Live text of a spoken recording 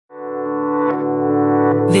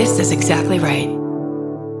This is exactly right.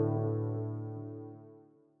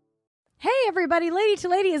 Hey, everybody. Lady to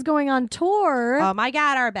Lady is going on tour. Oh, my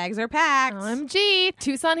God. Our bags are packed. OMG.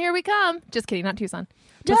 Tucson, here we come. Just kidding. Not Tucson.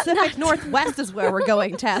 Pacific Northwest is where we're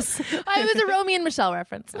going, Tess. It was a Romy and Michelle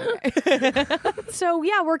reference. Okay. So,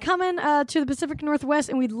 yeah, we're coming to the Pacific Northwest,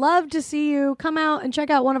 and we'd love to see you. Come out and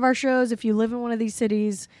check out one of our shows if you live in one of these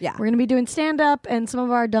cities. Yeah. We're going to be doing stand-up and some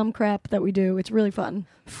of our dumb crap that we do. It's really fun.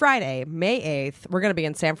 Friday, May 8th, we're going to be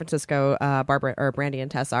in San Francisco. Brandy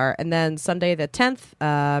and Tess are. And then Sunday the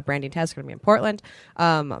 10th, Brandy and Tess are going to be in Portland.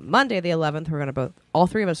 Monday the 11th, all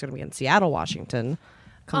three of us are going to be in Seattle, Washington.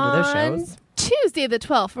 Come to those shows. Tuesday the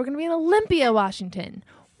 12th, we're going to be in Olympia, Washington.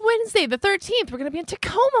 Wednesday the 13th, we're going to be in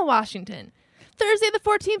Tacoma, Washington. Thursday the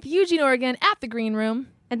 14th, Eugene, Oregon, at the Green Room.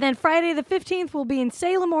 And then Friday the 15th, we'll be in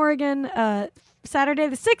Salem, Oregon. Saturday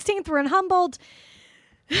the 16th, we're in Humboldt.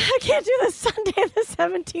 I can't do this. Sunday the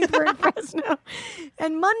 17th, we're in Fresno.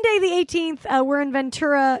 And Monday the 18th, we're in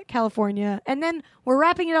Ventura, California. And then we're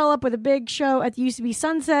wrapping it all up with a big show at the UCB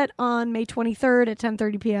Sunset on May 23rd at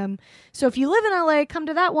 10:30 p.m. So if you live in LA, come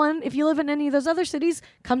to that one. If you live in any of those other cities,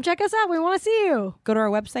 come check us out. We want to see you. Go to our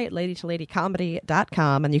website,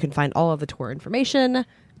 ladytoladycomedy.com, and you can find all of the tour information.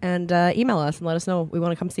 And email us and let us know we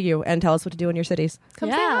want to come see you and tell us what to do in your cities. Come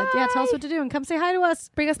say hi. Yeah, tell us what to do and come say hi to us.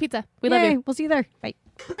 Bring us pizza. We love you. We'll see you there. Bye.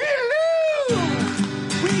 We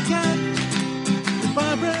got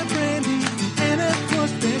Barbara, Brandy, and of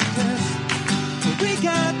course Big Tess. We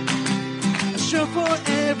got a show for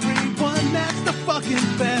everyone that's the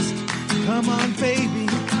fucking best. Come on, baby,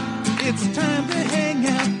 it's time to hang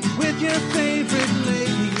out with your favorite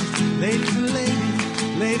ladies. Ladies and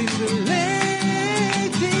ladies, ladies and ladies.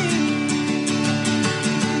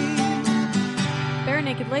 Bare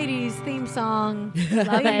Naked Ladies theme song. Love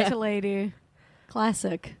Lady it. to Lady.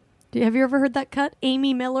 Classic. Have you ever heard that cut?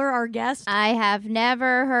 Amy Miller, our guest. I have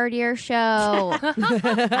never heard your show.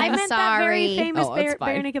 I meant that very sorry. famous Oh, it's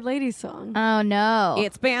fine. Bare Naked Ladies song. Oh, no.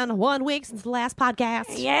 It's been 1 week since the last podcast.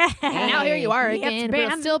 Yeah. And now here you are It's again. been-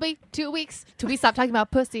 It'll still be 2 weeks till we stop talking about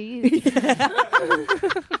pussy.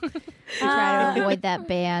 Try to avoid that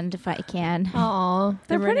band if I can. Aw.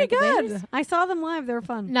 They're Bare pretty Naked good. Ladies? I saw them live. They were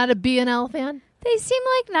fun. Not a BNL fan? They seem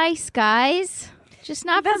like nice guys. Just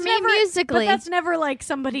not for me musically. But that's never like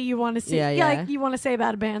somebody you want to see. Yeah, yeah. Like you want to say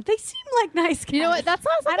about a band. They seem like nice guys. You know what? That's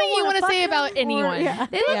not I something don't you wanna want to say fuck about them or- anyone. yeah.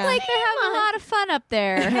 They look like they're having a lot of fun up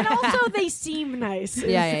there. And also, they seem nice.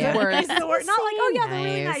 Yeah. Word. Is the word. Not like, oh yeah, they're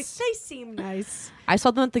really Nice. nice. They seem nice. I saw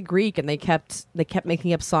them at the Greek, and they kept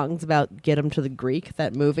making up songs about "Get 'Em to the Greek,"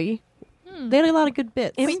 that movie. They had a lot of good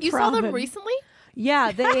bits. Wait, you saw them Improv. recently?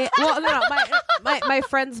 Yeah, they. Well, no, my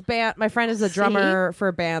friend's band. My friend is a drummer for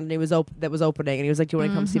a band, and he was that was opening, and he was like, "Do you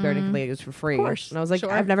want to come see Bare Naked Ladies for free?" And I was like,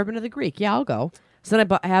 Sure. "I've never been to the Greek. Yeah, I'll go." So then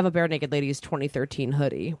I have a Bare Naked Ladies 2013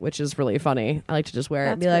 hoodie, which is really funny. I like to just wear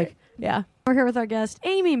it and be That's like, "Yeah." We're here with our guest,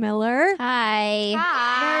 Amy Miller. Hi.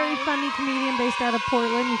 Very funny comedian based out of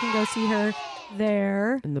Portland. You can go see her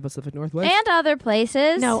there. In the Pacific Northwest. And other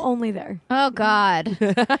places. No, only there. Oh, God.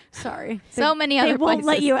 Sorry. So many other They won't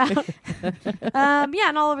let places. you out. Yeah,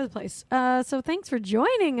 and all over the place. So thanks for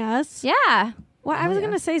joining us. Yeah. Well, I was yeah.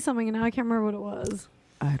 going to say something, and now I can't remember what it was.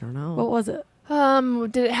 I don't know. What was it?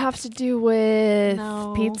 Did it have to do with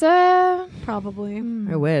No. pizza? Probably.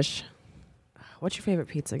 I wish. What's your favorite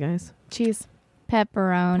pizza, guys? Cheese.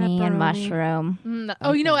 Pepperoni and Pepperoni. mushroom.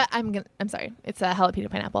 Oh, you know what? I'm sorry. It's a jalapeno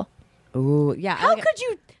pineapple. Ooh, yeah. How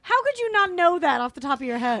could you not know that off the top of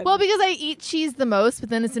your head? Well, because I eat cheese the most, but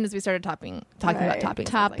then as soon as we started talking about Right. toppings, I was like,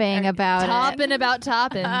 Topping all right, about it. topping about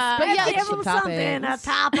toppings. But yeah, give them something. A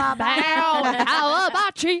top of how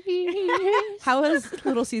about cheese? How has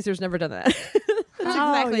Little Caesars never done that? That's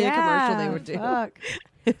exactly a commercial they would do. Fuck.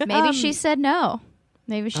 Maybe she said no.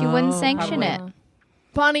 Maybe she wouldn't sanction probably. it.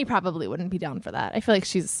 Bonnie probably wouldn't be down for that. I feel like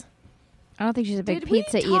she's I don't think she's a big Did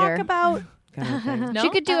pizza we talk eater. about Kind of thing. no. She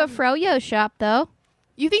could do a froyo shop, though.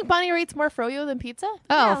 You think Bonnie rates more froyo than pizza?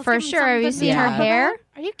 Oh, let's for give 'em sure. Have you something seen to her talk hair?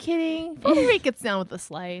 Are you kidding? Bonnie Raitt gets down with a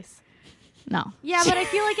slice. No. Yeah, but I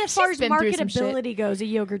feel like as far as She's been through some shit. marketability goes, a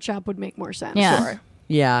yogurt shop would make more sense. Yeah. Sure.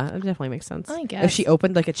 Yeah, it definitely makes sense. I guess. If she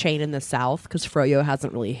opened like a chain in the South, because Froyo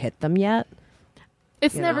hasn't really hit them yet.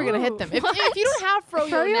 It's You never know? going to hit them. If you don't have froyo,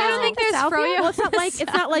 Froyo? now, I don't think there's South froyo. yet? Well, it's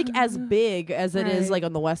not like as big as it is Right. like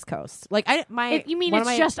on the West Coast. Like You mean one it's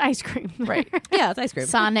of my- just ice cream? right? yeah, it's ice cream.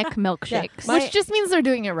 Sonic milkshakes. My- Which just means they're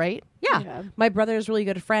doing it right. Yeah. Yeah. My brother's really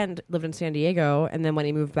good friend lived in San Diego, and then when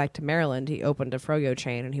he moved back to Maryland, he opened a Froyo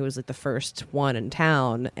chain, and he was like the first one in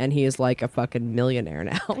town, and he is like a fucking millionaire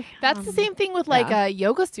now. That's the same thing with like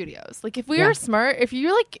yoga studios. Like if we Yeah. were smart, if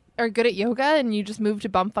you like are good at yoga and you just move to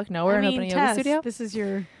bumfuck nowhere and open a yoga Tess, studio, this is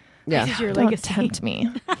your Yeah. This is your Don't legacy. tempt me.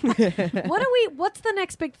 What's the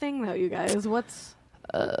next big thing though, you guys? What's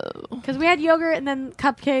because we had yogurt and then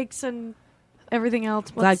cupcakes and everything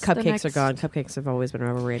else. Glad What's the cupcakes next- are gone. Cupcakes have always been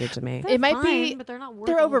overrated to me. They're It might fine, be- but they're not. Worth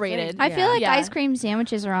they're all the overrated. things. I feel like Yeah. ice cream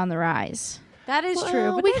sandwiches are on the rise. That is true.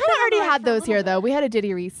 Well, But we they've kind of been already around had for a those here, little though. We had a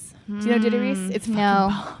Diddy Reese. Do you know Diddy Reese? It's fucking no.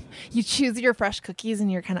 bomb. You choose your fresh cookies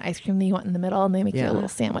and your kind of ice cream that you want in the middle, and they make you Yeah. a little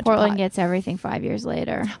sandwich. Portland pot. gets everything 5 years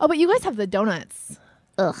later. Oh, but you guys have the donuts.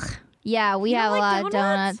 Ugh. Yeah, we You don't have a like lot of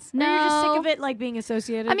donuts. Or No, you're just sick of it like being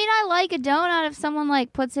associated. I mean, I like a donut if someone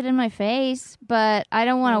like puts it in my face, but I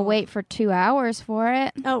don't want to wait for 2 hours for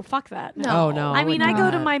it. oh fuck that. No. Oh no! I mean, I wouldn't go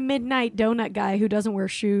do to that. my midnight donut guy who doesn't wear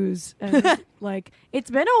shoes. And like, it's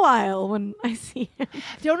been a while when I see him.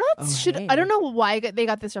 Donuts Oh, should. hey. I don't know why they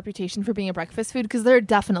got this reputation for being a breakfast food because they're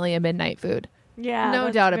definitely a midnight food. Yeah, No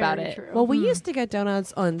that's doubt about very it. true. Well, we used to get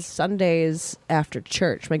donuts on Sundays after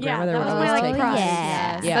church. My Yeah, grandmother that would was always my, like, take crust. us.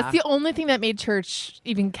 Yeah. Yeah. That's the only thing that made church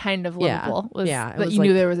even kind of Yeah. livable. Was Yeah, it that was you knew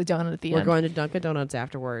like, there was a donut at the We're end. going to Dunkin' Donuts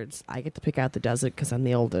afterwards. I get to pick out the dozen because I'm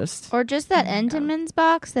the oldest. Or just that Entenmann's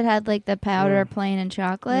box that had like the powder, plain, and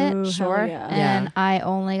chocolate. Ooh, hell Sure. yeah. And I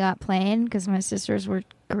only got plain because my sisters were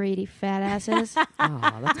greedy fat asses.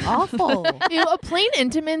 Oh, that's awful. A plain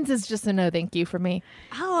Entenmann's is just a no thank you for me.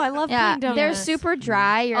 Oh, I love Yeah, plain donuts. they're super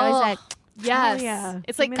dry. You're always Oh, like, Yes. yeah.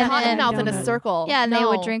 It's like Give me that cotton plain mouth in a donut. circle. yeah, and they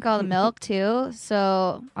would No. drink all the milk too.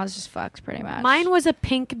 So I was just fucked pretty much. Mine was a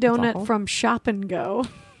pink awful. donut from Shop and Go.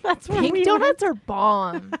 That's when Pink we donuts are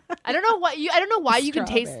bomb. I don't know what you. I don't know why you can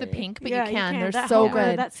taste the Strawberry. pink, but yeah, you can. They're That so whole-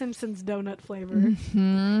 good. That Simpsons donut flavor.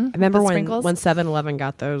 Mm-hmm. I remember The when sprinkles? 7-Eleven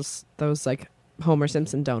got those like Homer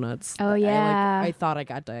Simpson donuts. Oh, I yeah. thought I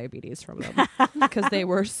got diabetes from them because they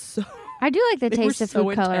were so. I do like the they were taste of so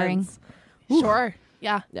food coloring. intense. Sure.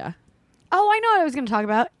 Yeah. Yeah. Oh, I know what I was going to talk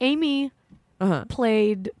about. Amy Uh-huh.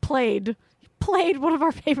 played one of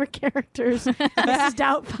our favorite characters, Mrs.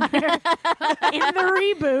 Doubtfire, in the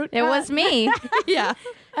reboot. It was me. Yeah.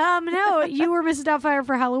 No, you were Mrs. Doubtfire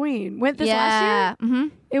for Halloween. Went this yeah. last year? Mm-hmm.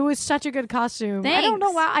 It was such a good costume. I don't know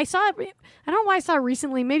Thanks. why I saw it. I don't know why I saw it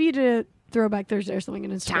recently. Maybe you did a Throwback Thursday or something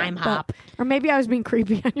on Instagram. Time but- hop. or maybe I was being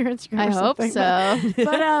creepy on your Instagram. I or hope something, so.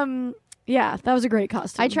 But yeah, that was a great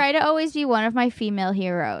costume. I try to always be one of my female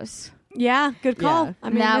heroes. Yeah, good call. Yeah. I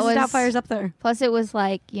mean, That Mrs. was- Doubtfire's up there. Plus, it was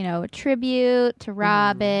like, a tribute to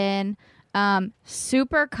Robin.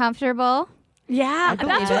 Super comfortable. Yeah,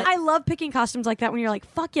 believe that's what it. I love picking costumes like that when you're like,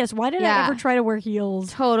 fuck yes, why did I Yeah. ever try to wear heels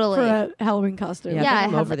Totally. for a Halloween costume? Yeah. Yeah, I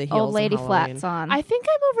I'm have over the the heels old on lady Halloween. flats on. I think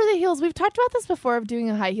I'm over the heels. We've talked about this before of doing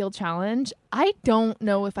a high heel challenge. I don't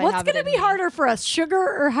know if I What's have going it to in be me. harder for us, sugar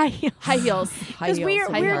or high heels? High heels. High Because heels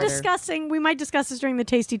would be we're harder. discussing, we might discuss this during the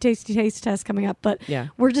tasty taste test coming up, but Yeah.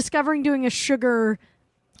 we're discovering doing a sugar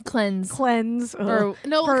Cleanse. cleanse. Or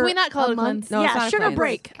no, for can we not call it a month. cleanse? No, it's yeah, not a sugar cleanse.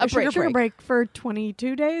 break. A break. Sugar break for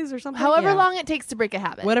 22 days or something. However Yeah. long it takes to break a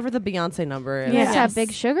habit. Whatever the Beyonce number is. You guys Yes. have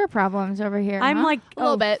big sugar problems over here. I'm huh? like A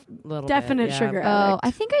little bit. Little definite bit, yeah. sugar. Oh, addict. I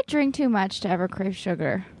think I drink too much to ever crave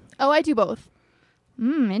sugar. Oh, I do both.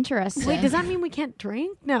 Interesting. Wait, does that mean we can't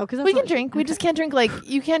drink? No, because We can drink. We just can't drink like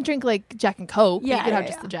you can't drink like Jack and Coke. Yeah, you can have yeah,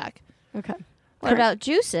 just yeah. the Jack. Okay. What about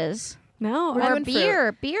juices? No, We're Or doing fruit.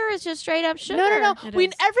 beer? Beer is just straight up sugar. No. It We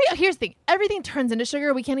is. here's the thing. Everything turns into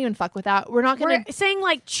sugar. We can't even fuck with that. We're not gonna. we're saying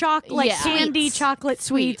like like Yeah. candy, Sweets. chocolate,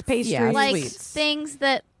 sweets, pastries. Yeah, Like sweets. things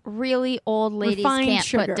that really old ladies Refined can't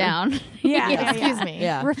sugar. put down. Yeah, Excuse me.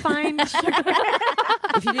 Yeah. Refined sugar.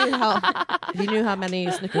 if you knew how many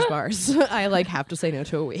Snickers bars I have to say no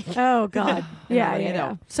to a week Oh God. Yeah, You yeah.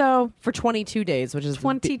 know. So for 22 days, which is the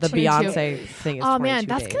 22. Beyonce thing. Is Oh 22 man,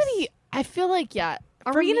 that's days. gonna be. I feel like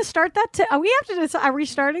are For we me- going to start that? Are we have to decide? Are we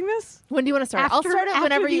starting this? When do you want to start? I'll After- start it after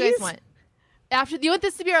whenever you these? guys want. After you want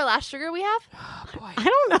this to be our last sugar we have? I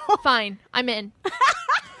don't know. Fine, I'm in.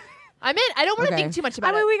 I'm in. I don't want to Okay. think too much I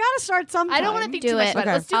about mean, it. we got to start sometime. I don't want to think Do too much it. about it.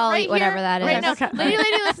 Okay. Let's do it I'll right eat whatever here, that right is. now. Okay. Lady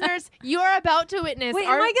listeners, you are about to witness. Wait,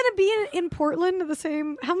 our, am I going to be in Portland at the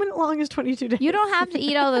same? How many long is 22 days? You don't have to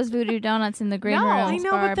eat all those voodoo donuts in the green No, room. I know,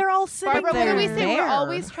 but they're all sitting Barbara, what there. do we say? There. We're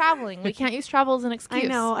always traveling. We can't use travel as an excuse.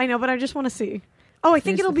 I know, but I just want to see. Oh, I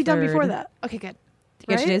think Today's it'll the be done before 3rd. that. Okay, good.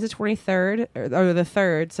 Yeah, right? today's the 23rd or the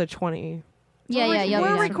 3rd, so 20. Yeah, We're, yeah, you'll we're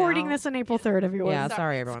be done. recording this on April 3rd, everyone. Yeah, Sorry.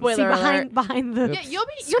 sorry everyone. Spoiler See alert. behind the. Yeah, you'll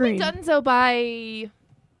be Screen. done so by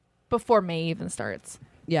before May even starts.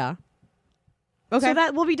 Yeah. Okay. So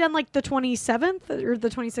that will be done like the 27th or the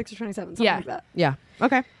 26th or 27th. Something Yeah. like that. yeah.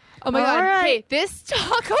 Okay. Oh my All god! right. Hey, this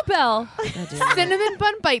Taco Bell cinnamon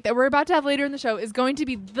bun bite that we're about to have later in the show is going to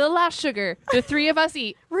be the last sugar the three of us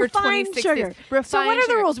eat for Refined 26 sugar. days. Refined So what are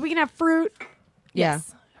sugar. the rules? We can have fruit. Yeah.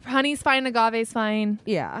 Yes. Honey's fine, agave's fine.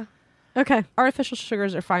 Yeah. Okay. Artificial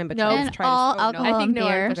sugars are fine, but No. try And to all try to- alcohol I think and no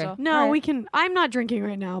beer. artificial. No, All right. we can. I'm not drinking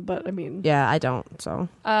right now, but I mean, Yeah, I don't. So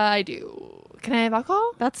I do. Can I have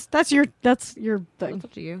alcohol? that's your it's thing.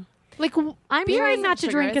 up to you. Like I'm beer trying isn't not to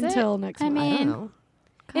sugar, drink is it? until next I month. I don't mean, know.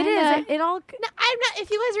 It is. Kinda. It all. No, I'm not. If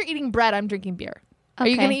you guys are eating bread, I'm drinking beer. Are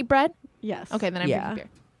you Okay. gonna eat bread? Yes. Okay, then I'm Yeah. drinking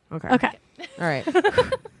beer. Okay. Okay. All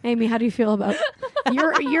right. Amy, how do you feel about?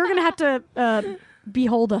 You're gonna have to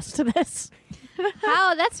behold us to this.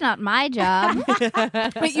 How? That's not my job.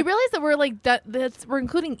 Wait, you realize that we're like we're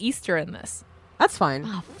including Easter in this? That's fine.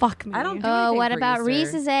 Oh fuck me. I don't do Oh, anything what for about Easter.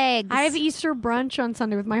 Reese's eggs? I have Easter brunch on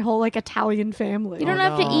Sunday with my whole like Italian family. You don't Oh,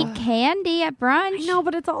 have to no. eat candy at brunch. I know,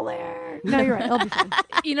 but it's all there. No, you're right. It'll be fine.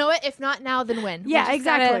 You know what? If not now, then when? We Yeah, just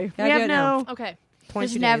exactly. gotta we do have it no. now. Okay. 22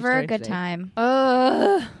 There's days, never a 22 good days. time.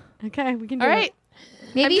 Okay, we can do All it. right.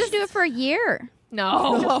 Maybe I'm you just- should do it for a year.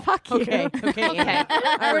 No. Fuck you. Okay. Okay. Okay.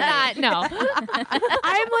 We're not. No.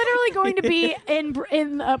 I'm literally going to be in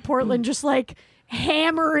Portland, just like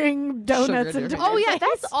hammering donuts Sugar into. Oh yeah,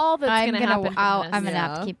 that's all that's I'm gonna gonna. happen. from I'm this. gonna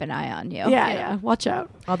have Yeah. to keep an eye on you. yeah. Watch out.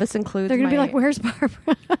 Oh, this includes. They're gonna be my- like, "Where's Barbara?"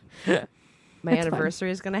 My That's fine.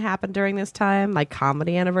 anniversary is going to happen during this time. My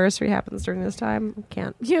comedy anniversary happens during this time.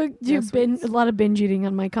 Can't. You Yes, a lot of binge eating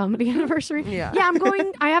on my comedy anniversary. Yeah. Yeah, I'm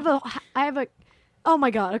going. I have a. Oh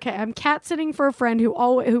my god. Okay, I'm cat sitting for a friend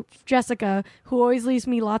who Jessica, who always leaves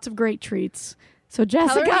me lots of great treats. So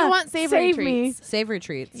Jessica, you want savory save me. treats. Savory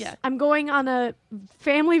treats. Yeah. I'm going on a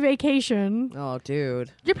family vacation. Oh,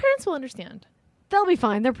 dude. Your parents will understand. They'll be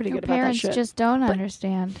fine. They're pretty Your good about that parents shit. just don't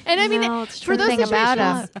understand. And I mean, No, it's for true. those Thing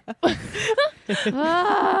about situations,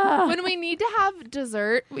 Ah. when we need to have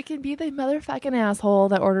dessert, we can be the motherfucking asshole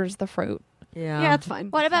that orders the fruit. Yeah. Yeah, it's fine.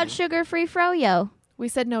 What about sugar-free froyo? We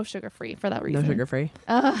said no sugar free for that No reason. sugar free.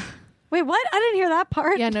 Wait, what? I didn't hear that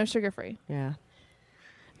part. Yeah, no sugar free. Yeah.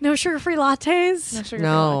 No sugar-free lattes. No sugar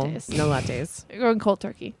No. free lattes. No lattes. You're going cold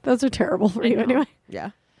turkey. Those are terrible for you know. anyway. Yeah.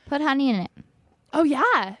 Put honey in it. Oh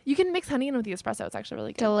yeah, you can mix honey in with the espresso. It's actually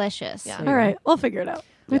really good. Delicious. Yeah. There you All go. right, I'll figure it out.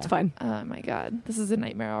 It's Yeah. fine. Oh my god, this is a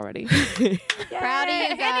nightmare already. Proud of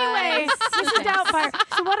you guys. Anyway, this is Doubtfire.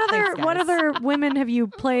 So what Thanks, other women have you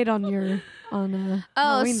played on your Oh,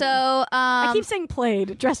 Halloween? so I keep saying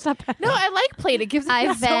played, dressed up. As. No, I like plate. It gives it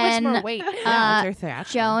I've so much more been, weight. Yeah, Uh, Arthur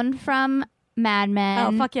Thatcher. Joan from Mad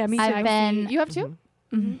Men. Oh fuck yeah, me too. I've been You have two?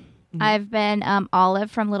 I've been Olive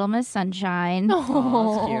from Little Miss Sunshine.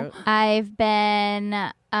 Oh, that's cute. I've been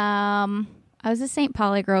I was a St.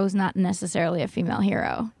 Pauli girl who's not necessarily a female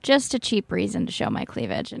hero. Just a cheap reason to show my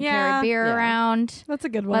cleavage and Yeah, carry beer yeah. around. That's a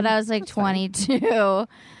good one. But I was like 22.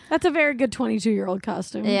 That's a very good 22-year-old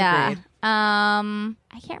costume. Yeah. Agreed.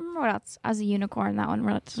 I can't remember what else. I was a unicorn. That one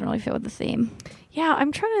doesn't really fit with the theme. Yeah,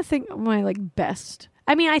 I'm trying to think of my like best.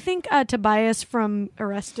 I mean, I think Tobias from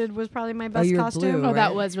Arrested was probably my best you're costume. blue, Oh, that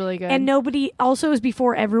right? was really good. And nobody also was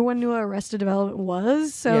before everyone knew what Arrested Development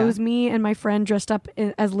was. So Yeah. it was me and my friend dressed up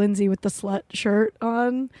as Lindsay with the slut shirt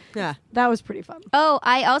on. Yeah. That was pretty fun. Oh,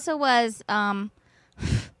 I also was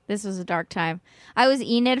this was a dark time. I was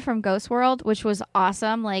Enid from Ghost World, which was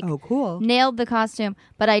awesome. Like Oh, cool. nailed the costume,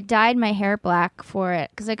 but I dyed my hair black for it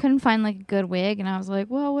because I couldn't find like a good wig, and I was like,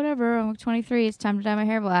 well, whatever. I'm 23. It's time to dye my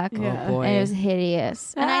hair black. Yeah. Oh, boy. And it was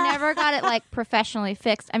hideous, and I never got it like professionally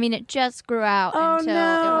fixed. I mean, it just grew out Oh, until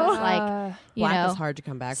no. it was like you Black know is hard to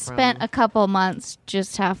come back spent from. a couple months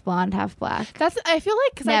just half blonde, half black. that's. I feel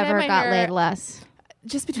like because I Never dyed my got hair, laid less.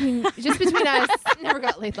 just between us, never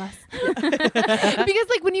got laid less. Because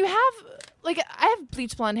like when you have like I have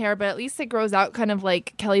bleach blonde hair, but at least it grows out kind of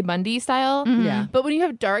like Kelly Bundy style. Mhm. Yeah. But when you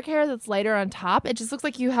have dark hair that's lighter on top, it just looks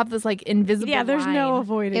like you have this like invisible. Yeah, there's no line.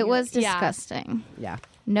 avoiding It was Yeah. disgusting. Yeah.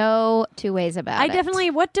 No two ways about I it. definitely.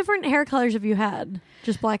 What different hair colors have you had?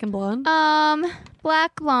 Just black and blonde?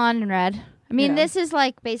 Black, blonde, and red. I mean, Yeah. this is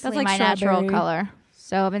like basically like my natural strawberry. color.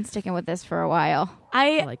 So I've been sticking with this for a while.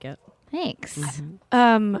 I I like it. Thanks.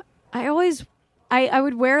 I always I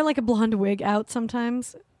would wear like a blonde wig out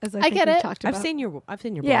sometimes, as I think get we've it. talked I've about. seen your Yeah,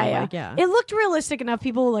 blonde yeah. wig, yeah. It looked realistic enough.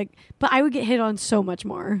 People like, but I would get hit on so much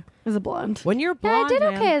more as a blonde. When you're Yeah, I blonde, did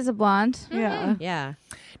man- okay as a blonde. Yeah. Yeah.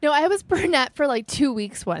 No, I was brunette for like 2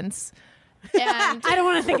 weeks once, and I don't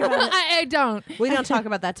want to think about it. I don't. We don't talk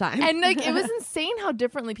about that time. And like it was insane how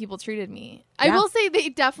differently people treated me. I Yeah. will say they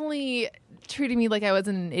definitely treated me like I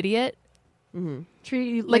wasn't an idiot. Treat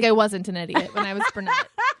you Like I wasn't an idiot when I was brunette.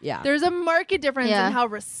 yeah. There's a marked difference Yeah. in how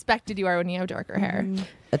respected you are when you have darker hair.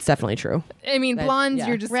 That's definitely true. I mean, That- blondes, yeah.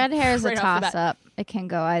 you're just Red hair is right a off the toss bat. up. It can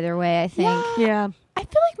go either way, I think. Yeah. I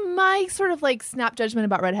feel like my sort of like snap judgment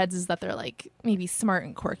about redheads is that they're like maybe smart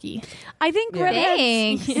and quirky. I think Yeah. redheads.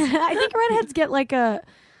 Thanks. Yeah, I think redheads get like a.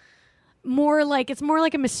 more like it's more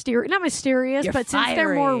like a not mysterious, You're but since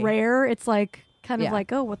they're more fiery. rare, it's like kind of Yeah.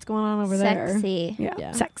 like, oh, what's going on over there? Sexy. Yeah.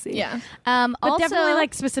 Yeah. Sexy. Yeah. But Also, definitely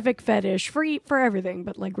like specific fetish for everything,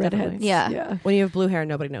 but like redheads. Definitely. Yeah. When you have blue hair,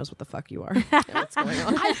 nobody knows what the fuck you are. What's going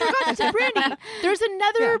on? I forgot to tell Brandy. There's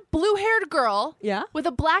another blue-haired girl Yeah. with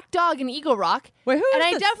a black dog in Eagle Rock. Wait, who is And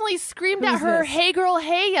I this? definitely screamed Who's at her, this? "Hey girl,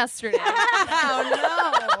 hey," yesterday. Oh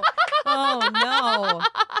no! Oh no!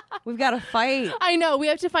 We've got to fight. I know. We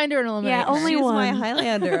have to find her and eliminate Yeah, her. only She's one. my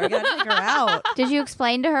Highlander. I gotta take her out. did you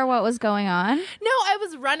explain to her what was going on? No, I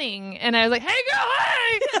was running and I was like, "Hey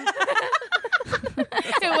girl, hey!"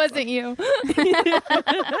 It wasn't you.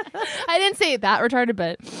 I didn't say it that retarded,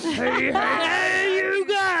 but hey, you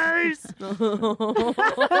guys. Oh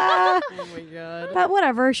my god. But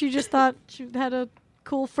whatever. She just thought she had a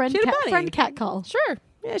cool friend She had a buddy. friend cat call. Sure.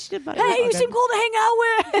 Yeah, she did. Buddy. Hey, you Okay. seem cool to hang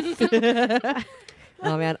out with.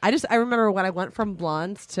 Oh man, I remember when I went from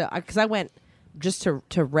blonde to because I went just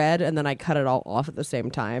to red and then I cut it all off at the same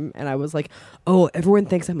time and I was like, oh, everyone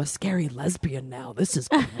thinks I'm a scary lesbian now. This is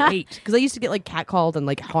great because I used to get like catcalled and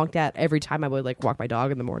like honked at every time I would like walk my dog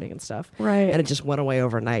in the morning and stuff. Right. And it just went away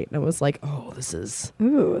overnight and I was like, oh, this is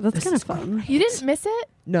Ooh, that's This kind of is fun. You didn't miss it?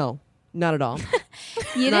 no, not at all.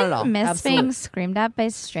 You Not at didn't all. miss Absolutely. being screamed at by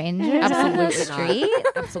strangers on the Absolutely street?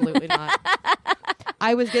 not. Absolutely not.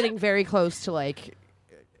 I was getting very close to like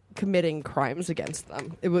committing crimes against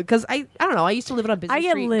them. It was because I don't know. I used to live on a busy I get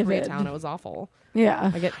street in livid. Koreatown. It was awful.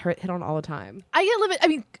 Yeah. I get hit on all the time. I get livid. I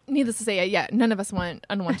mean, needless to say, yeah, none of us want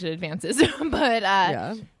unwanted advances. But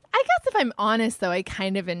Yeah. I guess if I'm honest, though, I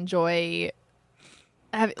kind of enjoy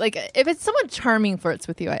like if it's someone charming flirts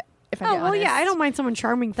with you. If I'm Oh being well, honest. yeah. I don't mind someone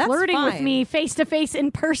charming That's flirting with fine. me face to face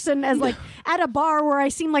in person, as like at a bar where I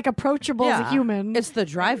seem like approachable as a human. It's the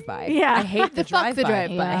drive-by. Yeah. I hate the Fuck the drive-by.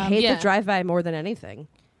 drive-by. I hate Yeah. the drive-by more than anything.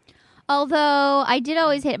 Although I did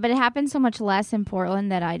always hate it, but it happened so much less in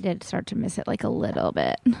Portland that I did start to miss it like a little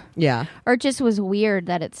bit. Yeah. Or it just was weird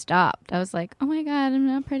that it stopped. I was like, oh my God, I'm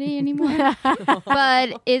not pretty anymore.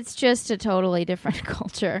 But it's just a totally different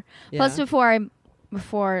culture. Plus, Yeah.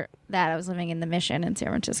 before that, I was living in the Mission in San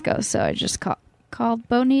Francisco. So I just called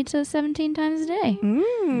Bonerita 17 times a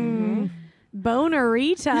day.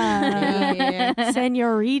 Bonerita, Yeah.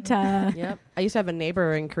 senorita. Yep. I used to have a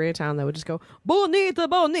neighbor in Koreatown that would just go, Bonita,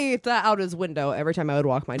 Bonita, out his window every time I would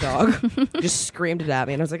walk my dog. Just screamed it at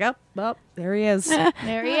me. And I was like, oh, there he is.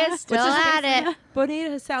 There he is, still is at it.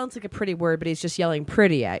 Bonita sounds like a pretty word, but he's just yelling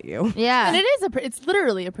pretty at you. Yeah. And it is it's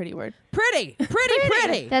literally a pretty word. Pretty,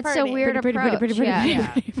 pretty. That's a Pretty. weird Pretty, approach. pretty, pretty, yeah.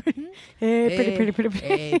 Yeah. Hey, pretty, pretty.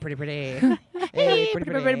 Hey, pretty, pretty. Hey,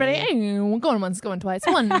 pretty. Going once, going twice.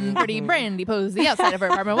 One pretty Brandy posed the outside of her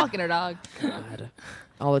apartment walking her dog. God.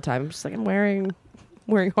 All the time. Just like, I'm wearing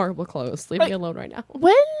horrible clothes. Leave me alone right now.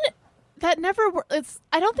 When that never worked.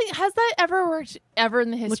 I don't think has that ever worked ever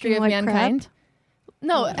in the history Looking of like mankind. crap?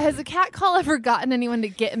 No, has a cat call ever gotten anyone to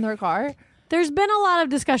get in their car? There's been a lot of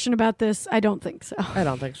discussion about this. I don't think so. I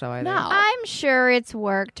don't think so either. No. I'm sure it's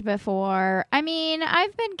worked before. I mean,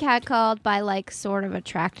 I've been catcalled by like sort of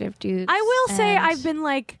attractive dudes. I will say and I've been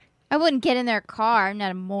like, I wouldn't get in their car. I'm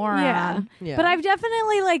not a moron. Yeah. but I've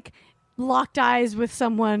definitely like locked eyes with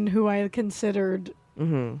someone who I considered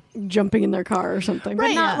jumping in their car or something, but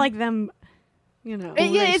Right, not yeah. like them. You know.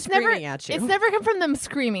 Really it's never screaming at you. It's never come from them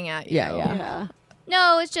screaming at you. Yeah. Yeah.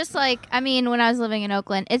 No, it's just like, I mean, when I was living in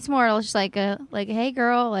Oakland, it's more just like hey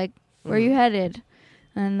girl, like where you headed?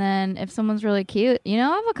 And then if someone's really cute, you know,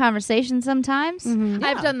 I have a conversation sometimes.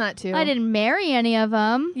 I've done that too. I didn't marry any of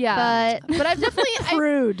them. Yeah, but I've definitely.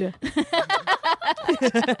 Prude.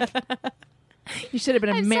 You should have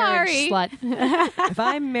been a I'm marriage sorry. slut. If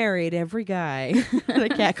I married every guy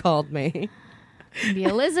that cat called me. be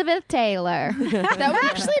Elizabeth Taylor. That would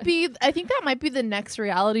actually be. I think that might be the next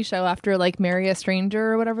reality show after like Marry a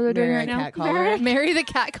Stranger or whatever they're doing Marry right a now. cat caller? Marry the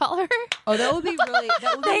cat caller. Oh, that would be really.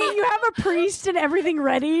 That would Hey, be, you have a priest and everything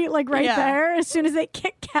ready, like right Yeah. there. As soon as they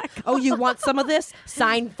kick cat, oh, you want some of this?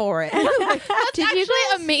 Sign for it. That's Did you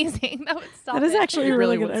actually amazing. That would stop. that is it. actually a It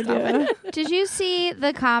really really good would stop idea. Did you see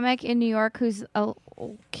the comic in New York who's a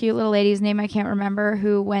cute little lady's name I can't remember,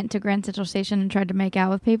 who went to Grand Central Station and tried to make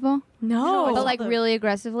out with people? No, But like really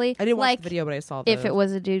aggressively. I didn't watch like, the video, but I saw the. if it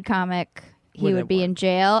was a dude comic, he Wouldn't would be work. in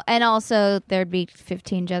jail. And also there'd be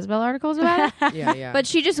 15 Jezebel articles about it. Yeah, yeah. But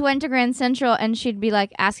she just went to Grand Central and she'd be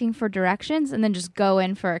like asking for directions and then just go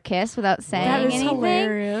in for a kiss without saying that is anything.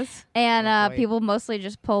 hilarious. And Oh, boy. people mostly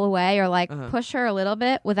just pull away or like push her a little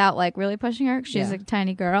bit without like really pushing her 'cause she's Yeah. a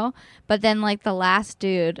tiny girl. But then like the last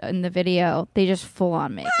dude in the video, they just full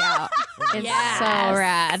on make out. It's so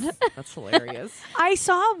rad. That's hilarious. I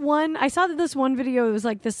saw this one video. It was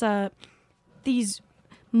like this, these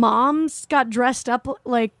moms got dressed up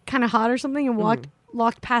like kind of hot or something and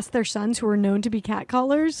walked past their sons who were known to be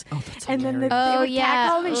catcallers. Oh, that's and then they Oh, would yeah.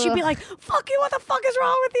 catcall him and she'd be like, "Fuck you! What the fuck is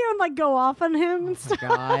wrong with you?" and like go off on him and Oh stuff. my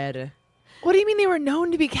God. What do you mean they were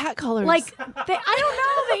known to be catcallers? Like I don't know.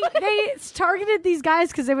 They targeted these guys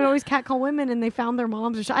because they would always catcall women, and they found their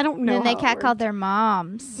moms. Or I don't know. And then they how it catcalled worked. their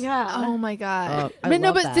moms. Yeah. oh my god. I But no,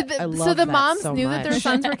 love but that. did I so love the that moms so knew that their much.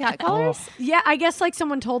 sons were catcallers. Yeah, I guess like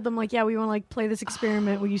someone told them like, yeah, we want to like play this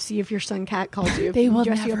experiment where you see if your son catcalls you. They We will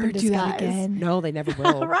dress you up never in do that disguise. again. No, they never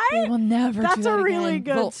will. They Right? will never do That's that a really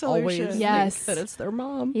again. good They'll solution. always Yes. think that it's their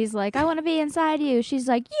mom. He's like, I want to be inside you. She's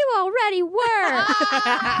like, you already were.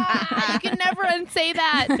 You can never unsay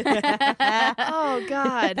that. Oh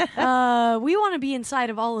God. We want to be inside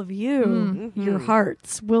of all of you. Your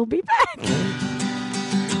hearts. We'll be back.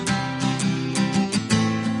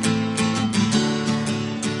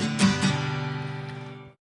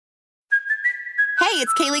 Hey,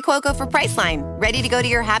 it's Kaylee Cuoco for Priceline. Ready to go to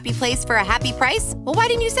your happy place for a happy price? Well, why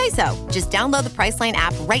didn't you say so? Just download the Priceline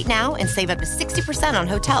app right now and save up to 60% on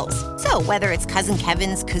hotels. So whether it's Cousin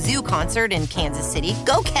Kevin's Kazoo Concert in Kansas City,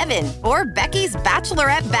 go Kevin, or Becky's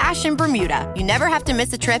Bachelorette Bash in Bermuda, you never have to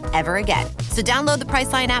miss a trip ever again. So download the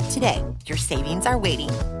Priceline app today. Your savings are waiting.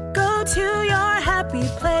 Go to your happy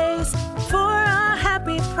place for a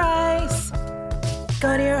happy price.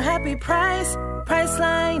 Go to your happy price,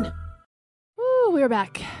 Priceline. Ooh, we're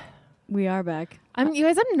back. We are back. I'm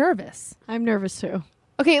nervous. I'm nervous too.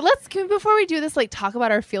 Okay, before we do this, like talk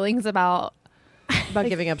about our feelings about About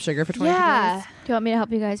giving up sugar for 22 yeah. days. Do you want me to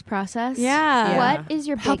help you guys process? Yeah. What is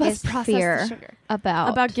your Help us biggest process the fear sugar.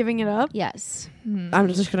 about Giving it up? Yes. I'm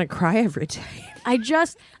just going to cry every day. I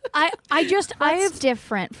What's have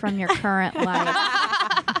different from your current life?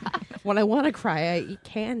 When I want to cry, I eat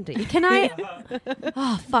candy. Can I?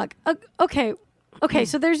 Oh fuck. Okay.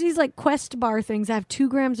 So there's these like Quest bar things that have 2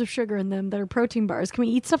 grams of sugar in them that are protein bars. Can we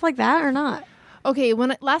eat stuff like that or not? Okay,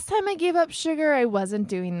 last time I gave up sugar, I wasn't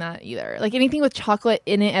doing that either. Like anything with chocolate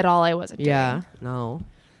in it at all, I wasn't Yeah, no.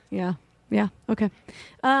 Yeah. Okay.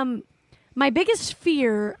 My biggest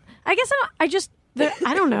fear, I guess,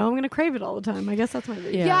 I don't know. I'm gonna crave it all the time. I guess that's my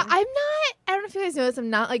biggest. doing. Yeah, I don't know if you guys notice, I'm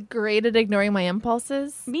not like great at ignoring my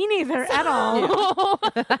impulses. Me neither at all.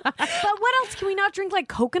 But what else? Can we not drink like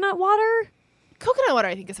coconut water? Coconut water,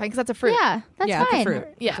 I think, is fine because that's a fruit. Yeah, that's yeah, fine. it's a fruit.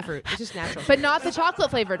 Yeah. It's a fruit. It's just natural. But not the chocolate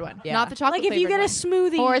flavored one. Yeah. Not the chocolate Like if you flavored get a one.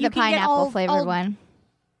 smoothie Or you the can get pineapple flavored one.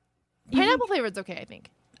 Pineapple flavored's okay, I think.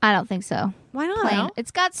 I don't think so. Why not? Plain.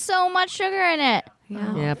 It's got so much sugar in it.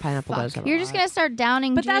 yeah, pineapple does have a You're just lot. gonna start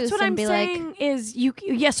downing But juice that's what and I'm be saying like, is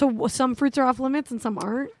so some fruits are off limits and some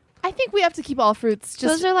aren't. I think we have to keep all fruits.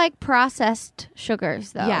 those are like processed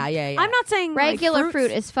sugars, though. Yeah. I'm not saying like, Regular fruits.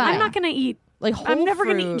 fruit is fine. I'm not gonna eat. Like whole I'm never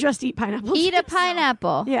fruit. gonna just eat pineapple. Eat a So-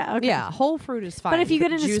 pineapple. Yeah. Okay. Yeah, whole fruit is fine. But if you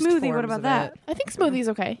get in a Juiced smoothie, what forms about of that? it. I think smoothies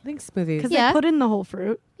okay. I think smoothies. Because Yeah. they put in the whole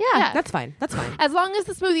fruit. Yeah. That's fine. That's fine. As long as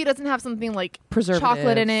the smoothie doesn't have something like Preservatives.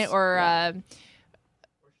 chocolate in it or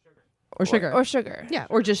Or sugar. or sugar. yeah,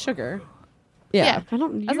 or just sugar. Yeah. Yeah. I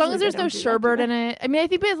don't. As long as there's no sherbet in it. I mean, I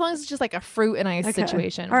think as long as it's just like a fruit and ice Okay.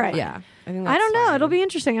 situation. All right. Yeah. I think I that's don't know. fine. It'll be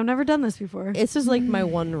interesting. I've never done this before. This is like my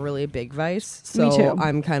one really big vice. So Me too.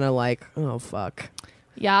 I'm kind of like, oh, fuck.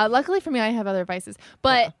 Yeah, luckily for me, I have other vices.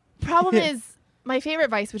 But problem is, my favorite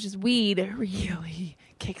vice, which is weed, really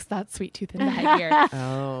kicks that sweet tooth into high gear.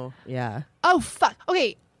 Oh, yeah. Oh, fuck.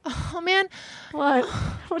 Okay. Oh, man. What?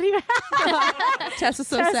 What do you have? Tess is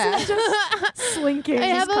so Tess sad. is just slinking. I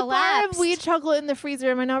have a bar of collapsed. weed chocolate in the freezer.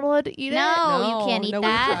 Am I not allowed to eat No, you can't eat no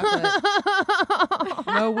that. Weed chocolate.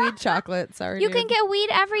 No weed chocolate. Sorry. You dude. can get weed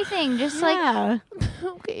everything. Just like Yeah. it?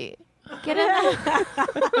 Okay. get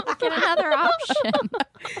another option.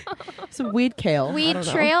 some weed kale. I Weed don't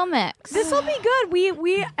know. trail mix. This will be good.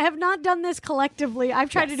 We have not done this collectively. I've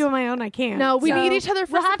tried to do it on my own. I can't. No, we So need each other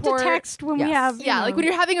for we'll have support. to text when we Yes. have. Yeah, like when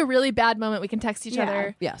you're having a really bad moment, we can text each Yeah.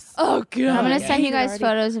 other. Yes. Oh, God. I'm gonna I send you hate it guys already.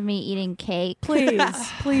 photos of me eating cake.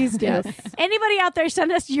 please do. Yes. Anybody out there,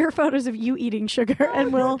 send us your photos of you eating sugar,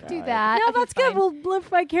 and we'll Do that. No, Okay, that's good. fine. We'll live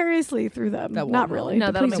vicariously through them. That Not won't really. No,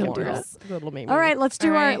 but that'll please make don't it do that. worse. That'll make me. All right, let's do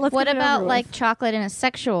All right. our. Let's what get it about over like with. chocolate in a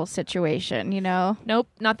sexual situation? You know, Nope,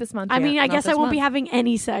 not this month. I mean, I not guess I this won't be month. having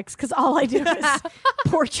any sex because all I do is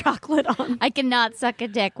pour chocolate on. I cannot suck a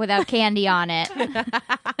dick without candy on it.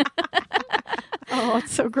 Oh,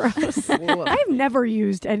 it's so gross. I've never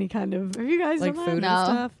used any kind of. Have you guys like done food that? No.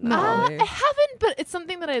 and stuff. No. Probably. I haven't, but it's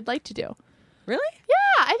something that I'd like to do. Really?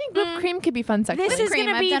 Yeah, I think whipped cream could be fun sexually. This is cream.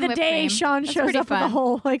 going to I've be done the whipped day cream. Sean That's shows pretty up with a fun.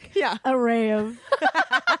 whole like Yeah. array of.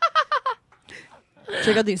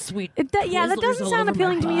 Check out these sweet. that Twizzlers doesn't all sound over my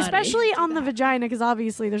appealing to me, body. especially on the vagina, because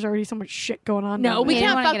obviously there's already so much shit going on. No, down we there. You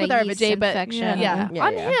can't don't fuck wanna with get a our yeast vajay, but infection. yeah. Yeah,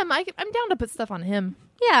 On yeah. him, I'm down to put stuff on him.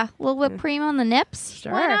 Yeah, little whipped cream on the nips.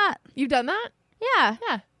 Sure. Why not? You've done that? Yeah.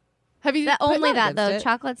 Yeah. Have you? That put- only that against though. it.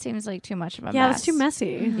 Chocolate seems like too much of a Yeah, mess. that's too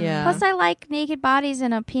messy. Yeah. Plus, I like naked bodies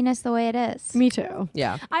and a penis the way it is. Me too.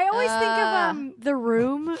 yeah. I always think of The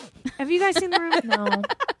Room. Have you guys seen The Room? No.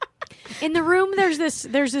 In The Room, there's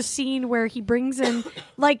this scene where he brings in,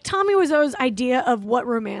 like, Tommy Wiseau's idea of what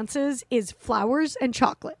romance is flowers and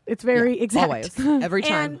chocolate. It's very exact. Always. Every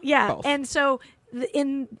time. And yeah, Both. and so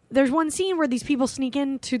there's one scene where these people sneak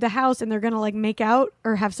into the house and they're gonna like make out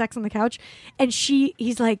or have sex on the couch, and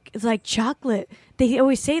he's like, it's like chocolate. They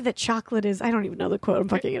always say that chocolate is, I don't even know the quote, I'm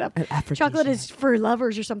fucking it up. Chocolate is for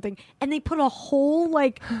lovers or something, and they put a whole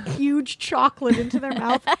like huge chocolate into their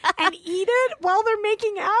mouth and eat it while they're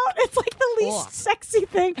making out. It's like the least Ugh. sexy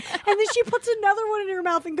thing. And then she puts another one in her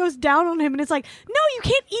mouth and goes down on him, and it's like, no, you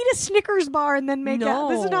can't eat a Snickers bar and then make out.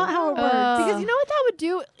 This is not how it works. Because you know what that would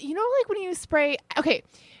do? You know, like when you spray. Okay,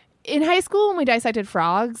 in high school when we dissected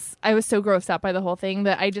frogs, I was so grossed out by the whole thing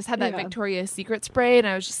that I just had that Yeah. Victoria's Secret spray, and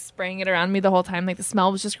I was just spraying it around me the whole time. Like the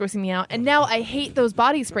smell was just grossing me out. And now I hate those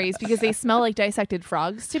body sprays because they smell like dissected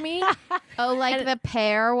frogs to me. Oh, like the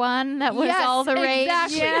pear one that was Yes, all the rage.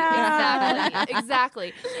 exactly. Yeah. Exactly.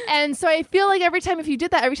 Exactly. And so I feel like every time if you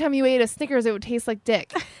did that, every time you ate a Snickers, it would taste like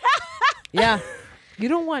dick. Yeah. You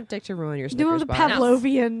don't want dick to ruin your Doing Snickers the bar.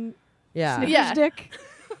 Pavlovian Yeah. Snickers Yeah. dick.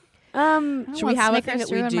 Should we have a thing that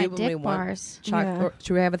we do my when dick we want bars. Yeah. or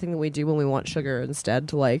should we have a thing that we do when we want sugar instead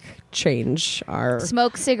to like change our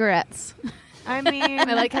Smoke cigarettes. I mean,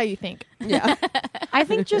 I like how you think. yeah. I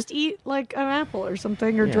think just eat like an apple or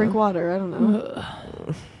something, or drink water. I don't know.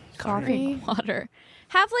 Coffee. Water.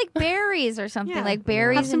 Have like berries or something, Yeah. like Have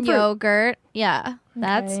berries some and fruit. yogurt. Yeah,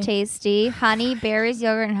 that's Okay. tasty. Honey, berries,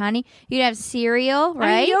 yogurt, and honey. You'd have cereal, I mean,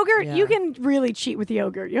 right? yogurt, Yeah. you can really cheat with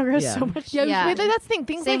yogurt. Yogurt has Yeah. so much. Yeah, Yeah. wait, that's the thing.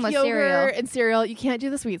 Things Same like with yogurt cereal. and cereal, you can't do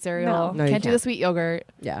the sweet cereal. No, you can't do the can't. sweet yogurt.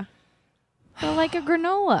 Yeah. But like a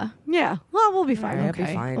granola. Yeah. Well, we'll be fine. Alright, Okay.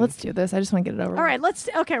 be fine. Let's do this. I just want to get it over. All right. Let's.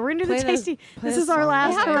 Okay. We're gonna do Play the the- tasty. play This the is our song.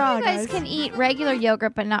 last How come hurrah, you guys can eat regular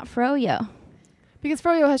yogurt but not froyo? Because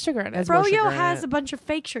froyo has sugar in it. Has more sugar Froyo in has it. a bunch of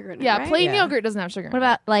fake sugar in it. Yeah, right? plain Yeah. yogurt doesn't have sugar. What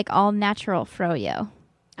about like all natural froyo?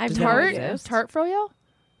 I've Does never that tart? used. Tart froyo?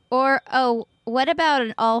 Or what about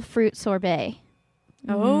an all fruit sorbet?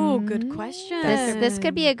 Oh, good question. This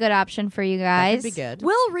could be a good option for you That guys. could be good.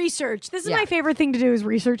 We'll research. This is Yeah. my favorite thing to do is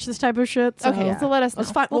research this type of shit. So Okay, so let us know.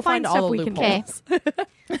 Let's find. We'll We'll find find all stuff the we can do.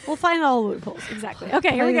 loopholes. we'll find all the loopholes. Exactly.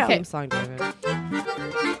 Okay, here we go. Theme song, David.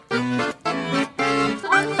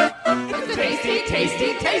 Tasty,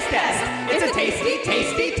 tasty taste test. It's a tasty,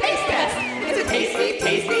 tasty taste test. It's a tasty,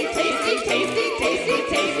 tasty, tasty, tasty, tasty,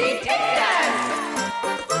 tasty taste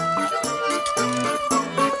test.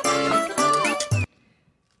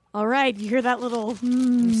 All right, you hear that little?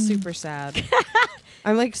 I'm super sad.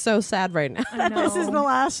 I'm like so sad right now. This is the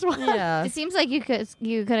last one. Yeah. It seems like you could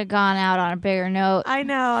have gone out on a bigger note. I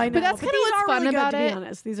know. But that's kinda these what's are fun really good, about to it. be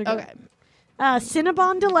honest, these are good. Okay.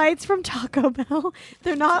 Cinnabon Delights from Taco Bell.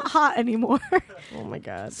 They're not hot anymore. Oh my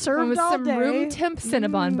god. Served With all some day. room temp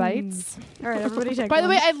Cinnabon bites. All right, everybody take By the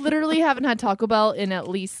one. way, I literally haven't had Taco Bell in at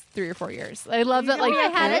least 3 or 4 years. I love that. Like I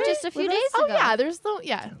had it just a few days Oh ago. yeah, there's no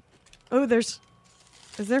yeah. Oh, is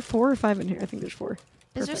there 4 or 5 in here? I think there's 4.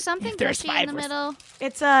 Is there something There's gushy in the 5 or middle?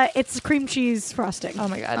 It's cream cheese frosting. Oh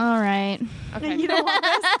my god. All right. Okay. You don't want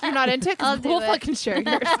this? You're not into it? 'Cause I'll do we'll it. fucking share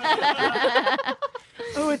yours.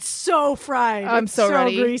 Oh, it's so fried. I'm It's so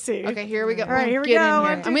ready. greasy. Okay, here we go. All right, here we Get go. in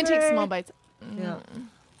here. 1, 2, I'm gonna take 3. small bites. Yeah.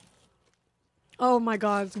 Oh my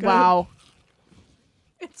god, it's good. Wow.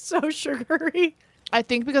 It's so sugary. I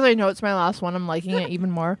think because I know it's my last one, I'm liking it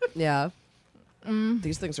even more. Yeah.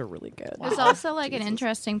 These things are really good. There's also like an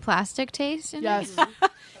interesting plastic taste in it. Yes.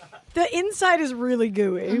 The inside is really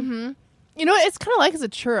gooey. You know what? It's kind of like as a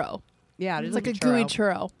churro. Yeah, it It's is like a gooey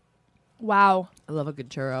churro. Wow. I love a good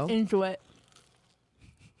churro. Into it.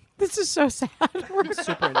 This is so sad.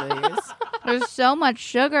 Super nice. There's so much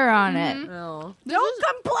sugar on it. Oh. Don't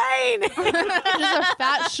complain. Just a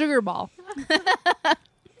fat sugar ball.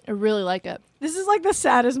 I really like it. This is like the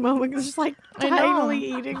saddest moment. It's just like I know. tidily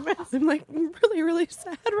eating this. I'm like really, really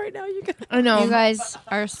sad right now. You guys. I know. You guys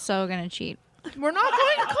are so gonna cheat. We're not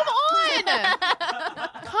going. Come on.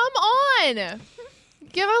 Come on.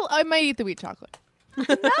 I might eat the wheat chocolate. No,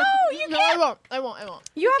 you No, can't. I won't.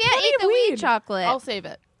 You have Can't plenty eat of the weed. wheat chocolate. I'll save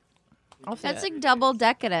it. That's like double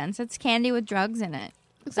decadence. It's candy with drugs in it.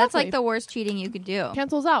 That's Exactly. like the worst cheating you could do.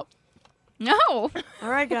 Cancels out. No. All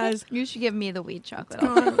right, guys. You should give me the wheat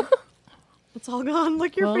chocolate. It's all gone.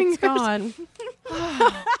 Lick your Well, fingers. it's gone.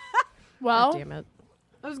 Well, Damn it.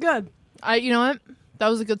 That was good. you know what? That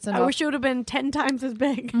was a good send I off. wish it would have been 10 times as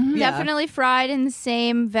big. Yeah. Definitely fried in the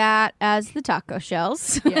same vat as the taco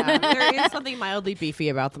shells. Yeah, there is something mildly beefy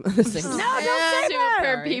about them at the same time. No, don't say that.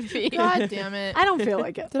 Super beefy. God damn it. I don't feel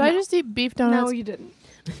like it. Did I just eat beef donuts? No, you didn't.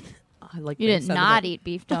 I like You the did scent not of eat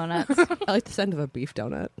beef donuts. I like the scent of a beef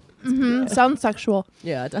donut. Sounds sexual.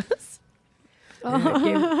 Yeah, it does.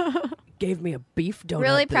 Yeah, it gave me a beef donut.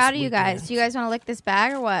 Really this proud of you weekend. guys. Do you guys want to lick this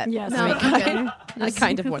bag or what? Yes. No, I'm good. I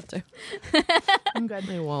kind of want to. I'm good.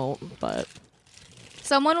 I won't, but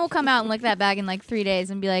Someone will come out and lick that bag in like 3 days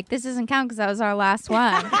and be like, this doesn't count because that was our last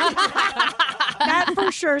one. That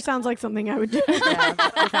for sure sounds like something I would do. yeah,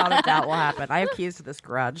 without a doubt will happen. I have keys to this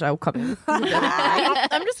garage. I will come in.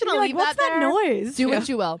 I'm just gonna You're like, leave what's that there. noise? Do what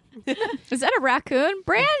you will. Is that a raccoon?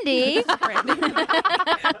 Brandy.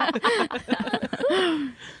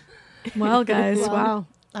 Well, guys, wow.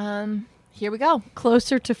 Here we go.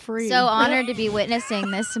 Closer to free. So honored to be witnessing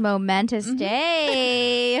this momentous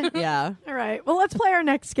day. Yeah. All right. Well, let's play our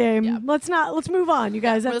next game. Yeah. Let's move on, you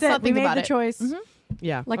guys. That's let's not it. We think made about the it. choice.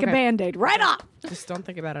 Yeah. Like okay. a Band-Aid. Right off. Just don't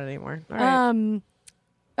think about it anymore. All right.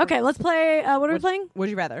 Okay, let's play. What are we playing? Would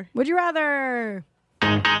you rather? Would you rather?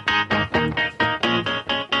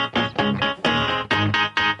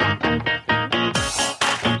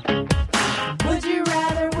 Would you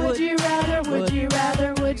rather? Would you rather? Would you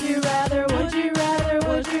rather? Would you rather? Would you rather? Would you rather?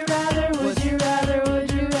 Would you rather? Would you rather? Would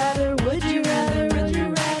you rather? Would you rather? Would you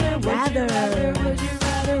rather? Would you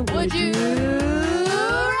rather? Would you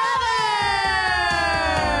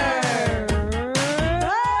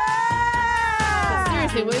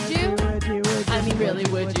Seriously, would you? I mean, really,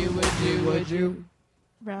 would you? Would you?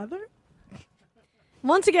 Rather?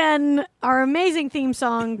 Once again, our amazing theme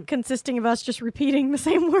song consisting of us just repeating the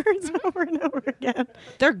same words over and over again.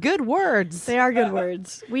 They're good words. They are good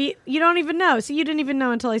words. You don't even know. See, you didn't even know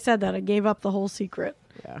until I said that. I gave up the whole secret.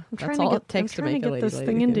 Yeah. I'm That's trying to all get, it takes I'm to trying make to a get Lady this Lady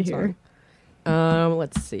thing into theme here. song.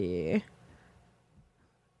 Let's see.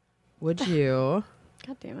 Would you?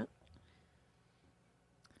 God damn it.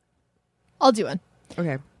 I'll do one.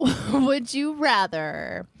 Okay. Would you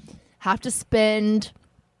rather have to spend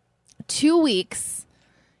 2 weeks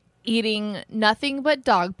eating nothing but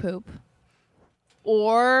dog poop,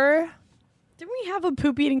 or Didn't we have a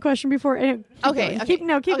poop eating question before? Keep okay,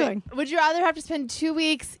 going. Keep going. Would you rather have to spend 2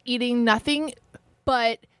 weeks eating nothing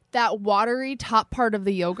but that watery top part of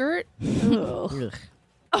the yogurt, Ugh.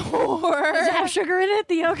 or Does it have sugar in it,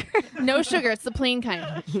 the yogurt? no sugar? It's the plain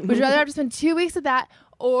kind. Would you rather have to spend 2 weeks of that,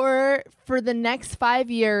 or for the next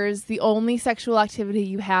 5 years, the only sexual activity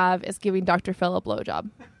you have is giving Dr. Phil a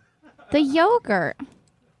blowjob? The yogurt.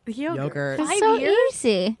 The yogurt. It's 5 so years?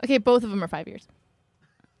 easy. Okay, both of them are 5 years.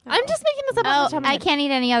 I'm just making this up off the top Oh, of my I head. can't eat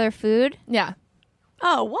any other food. Yeah.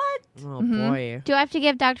 Oh, what? Oh boy. Do I have to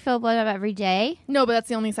give Dr. Phil a blowjob every day? No, but that's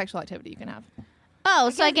the only sexual activity you can have. Oh,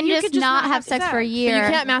 so I guess can you just could just not not have have sex for a sex. But year.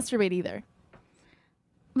 you can't masturbate either.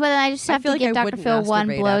 But then I just have to give Dr. Phil one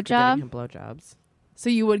blowjob. Blowjobs. So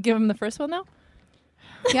you would give him the first one, though?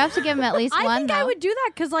 You have to give him at least I one. think I though. would do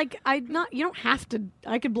that because, like, you don't have to.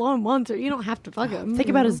 I could blow him once, or you don't have to fuck him. Think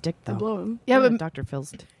you about know? his dick, though. I blow him. Yeah, but Dr.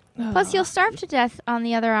 Phil's. Plus, you'll starve to death on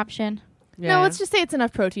the other option. Yeah. no, let's just say it's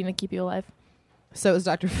enough protein to keep you alive. So is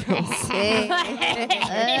Dr. Phil's. They're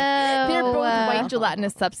both white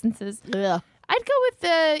gelatinous substances. I'd go with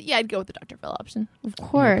the Dr. Phil option. Of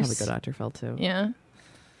Probably course. go Dr. Phil too. Yeah.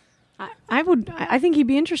 I think he'd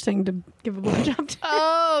be interesting to give a blowjob to.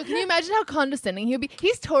 Oh, can you imagine how condescending he would be?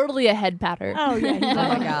 He's totally a head patter. Oh yeah.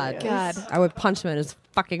 Oh my god. God. I would punch him in his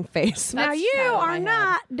fucking face. Now you are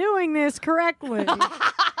not doing this correctly.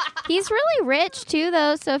 He's really rich too,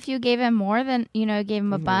 though. So if you gave him more than gave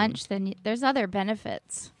him a bunch, then there's other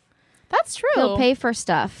benefits. That's true. He'll pay for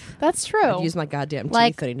stuff. That's true. I'd use my goddamn teeth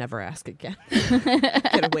Like- that he'd never ask again.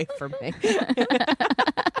 Get away from me.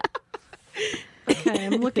 Okay,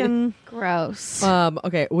 I'm looking. Gross.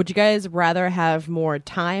 Okay. Would you guys rather have more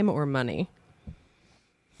time or money?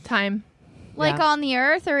 Time. Like Yeah. on the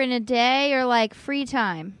earth or in a day or like free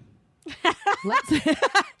time. Let's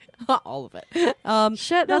all of it. Shit. No,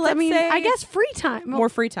 That's, I let's mean, say I guess free time. more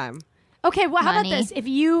free time. Okay. Well, how about Money. this? If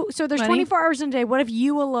you there's Money. 24 hours in a day. What if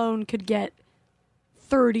you alone could get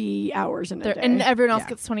 30 hours in a day? And everyone else Yeah.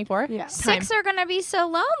 gets 24? Yeah. Time. 6 are gonna be so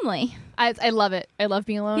lonely. I love it. I love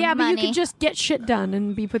being alone. Yeah, but you Money. could just get shit done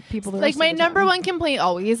and be with people. The Like rest my of the number time. one complaint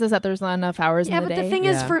always is that there's not enough hours Yeah, in the but day. the thing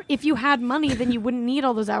is, Yeah. for if you had money, then you wouldn't need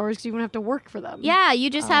all those hours because you wouldn't have to work for them. Yeah,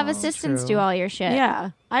 you just have Oh, assistants true. do all your shit.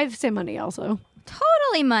 Yeah. I'd say money also.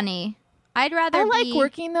 Totally money. I'd rather I like be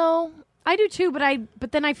working though. I do too,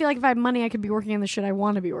 but then I feel like if I had money, I could be working on the shit I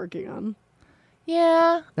want to be working on.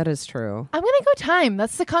 Yeah. That is true. I'm going to go time.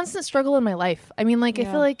 That's the constant struggle in my life. I mean, like, I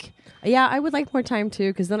feel like... Yeah, I would like more time too,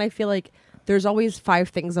 because then I feel like there's always 5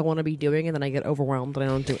 things I want to be doing, and then I get overwhelmed and I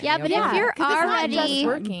don't do Yeah, any but of if them. you're 'cause it's not already just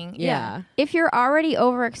working. Yeah. if you're already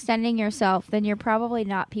overextending yourself, then you're probably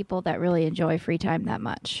not people that really enjoy free time that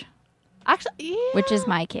much, Actually, yeah. which is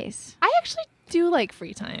my case. I actually do like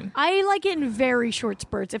free time. I like it in very short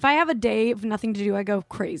spurts. If I have a day of nothing to do, I go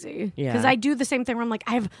crazy. Yeah. Because I do the same thing where I'm like,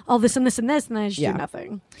 I have all this and this and this, and then I just Yeah. do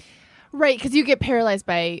nothing. Right, because you get paralyzed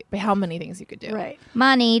by how many things you could do. Right.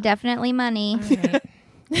 Money, definitely money. Right.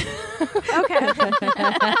 Okay.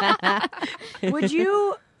 Would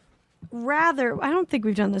you rather, I don't think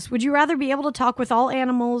we've done this, would you rather be able to talk with all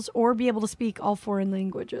animals or be able to speak all foreign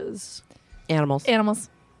languages? Animals. Animals.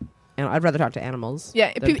 And I'd rather talk to animals.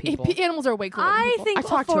 Yeah, than people. animals are way cooler than I people. think I all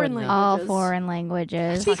talk to foreign enough. languages. All foreign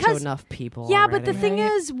languages. Talk to because- enough people. Yeah, but the already. thing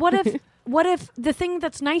is, what if the thing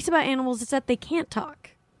that's nice about animals is that they can't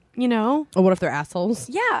talk? You know? Oh, what if they're assholes?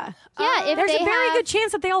 Yeah. Yeah, if There's they a very have- good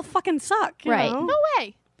chance that they all fucking suck. you Right. know? No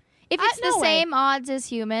way. If it's no the way. same odds as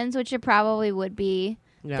humans, which it probably would be,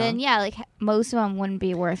 then yeah, like most of them wouldn't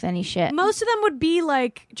be worth any shit. Most of them would be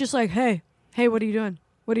like, just like, hey, what are you doing?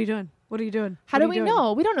 What are you doing? What are you doing? How What do are we you doing?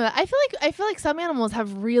 know? We don't know that. I feel like some animals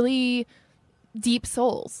have really deep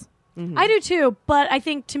souls. I do too, but I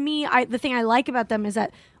think to me, the thing I like about them is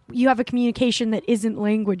that you have a communication that isn't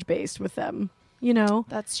language based with them. You know,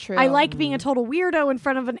 That's true. I like being a total weirdo in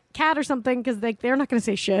front of a cat or something because they're not going to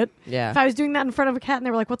say shit. Yeah. If I was doing that in front of a cat and they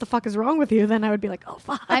were like, "What the fuck is wrong with you?" Then I would be like, "Oh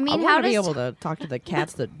fuck." I I mean, want how to be does able to talk to the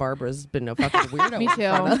cats that Barbara's been a fucking weirdo. Me in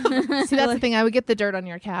front of. too. See, that's the thing. I would get the dirt on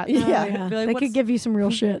your cat. Oh, Yeah. yeah. Be like, They what's- could give you some real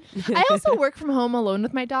shit. I also work from home alone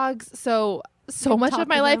with my dogs, so much talk of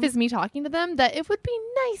my to life them. is me talking to them that it would be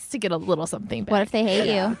nice to get a little something back. what if they hate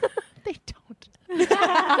you? they don't?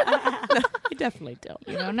 I definitely don't.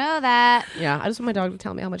 You don't know that. Yeah, I just want my dog to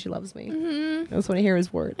tell me how much he loves me. I just want to hear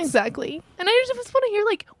his words. Exactly. And I just want to hear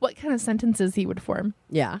like what kind of sentences he would form.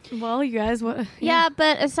 Yeah. Well, you guys, what? Yeah,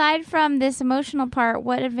 but aside from this emotional part,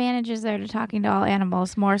 what advantage is there to talking to all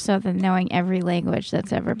animals more so than knowing every language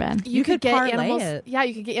that's ever been? You could get parlay animals. it. Yeah,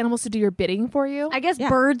 you could get animals to do your bidding for you. I guess Yeah.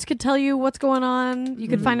 birds could tell you what's going on. You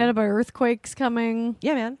could find out about earthquakes coming.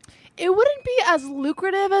 Yeah, man. It wouldn't be as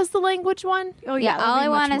lucrative as the language one. Oh Yeah, that would all be I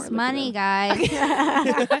much want more is money, lucrative.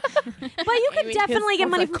 guys. But you could Amy definitely just get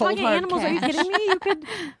money wants from that talking cold, hard animals. Are you cash. kidding me? You could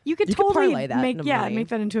You could totally parlay that make into money. make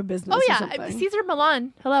that into a business. Oh or yeah, something. Caesar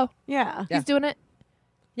Milan. Hello, Yeah. Yeah. he's doing it.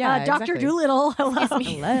 Yeah, Dr. exactly. Doolittle. Hello.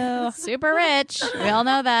 Hello. Super rich. We all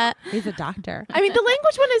know that. He's a doctor. I mean, the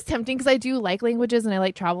language one is tempting because I do like languages and I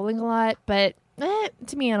like traveling a lot. But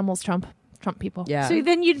to me, animals trump people. Yeah. So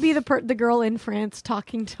then you'd be the girl in France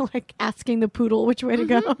talking to asking the poodle which way to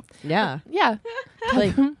go. yeah. Yeah.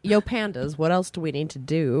 Like, yo, pandas, what else do we need to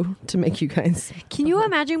do to make you guys? Can you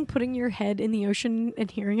imagine putting your head in the ocean and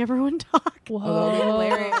hearing everyone talk?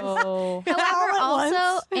 Whoa. However, at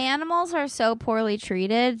also, animals are so poorly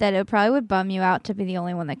treated that it probably would bum you out to be the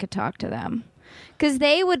only one that could talk to them. Because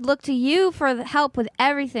they would look to you for the help with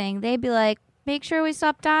everything. They'd be like, make sure we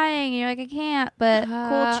stop dying. And you're like, I can't, but cool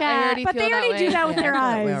I chat. already But feel they that already way. do that with their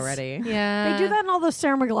eyes. We already. Yeah. They do that in all those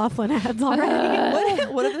Sarah McLachlan ads already.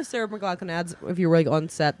 What if the Sarah McLachlan ads, if you were on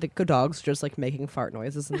set, the dogs just making fart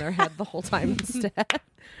noises in their head the whole time instead?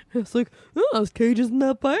 It's like, oh, this cage isn't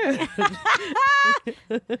that bad.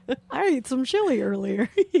 I ate some chili earlier.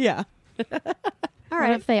 yeah. All What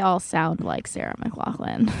right. if they all sound like Sarah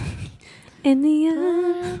McLachlan? In the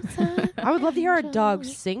end. I would love to hear a dog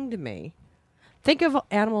sing to me. Think of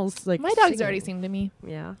animals like My dogs singing. already sing to me.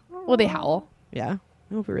 Yeah. Well, they howl. Yeah.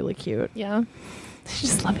 It would be really cute. Yeah. I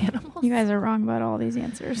just love animals. You guys are wrong about all these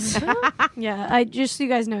answers. Yeah, I just so you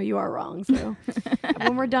guys know you are wrong. So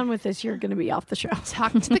when we're done with this, you're going to be off the show.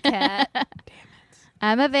 Talk to the cat.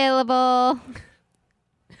 I'm available.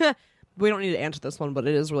 We don't need to answer this one, but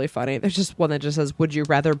it is really funny. There's just one that just says, would you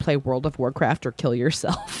rather play World of Warcraft or kill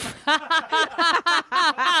yourself?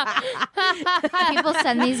 People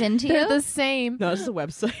send these in to They're you. the same. No, it's a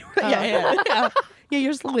website. yeah. Yeah,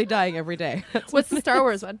 you're slowly dying every day. What's the Star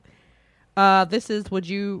Wars one? This is, would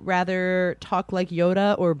you rather talk like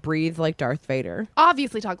Yoda or breathe like Darth Vader?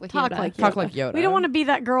 Obviously, talk like Talk Yoda. like Talk like Yoda. We don't want to be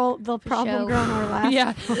that girl, the problem show. girl in our last.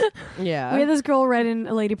 Yeah. Yeah. We had this girl write in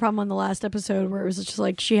a lady problem on the last episode where it was just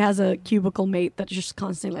like she has a cubicle mate that's just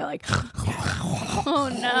constantly like, Oh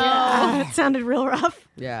no. it sounded real rough.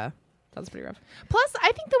 Yeah. That's pretty rough. Plus,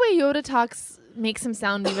 I think the way Yoda talks makes him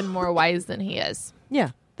sound even more wise than he is.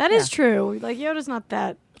 Yeah. That is true. Like Yoda's not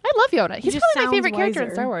that. I love Yoda. He's just probably my sounds favorite character in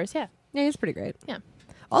wiser. Star Wars. Yeah. Yeah, he's pretty great. Yeah.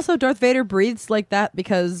 Also, Darth Vader breathes like that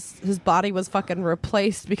because his body was fucking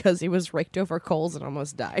replaced because he was raked over coals and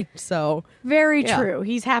almost died. So Very Yeah. true.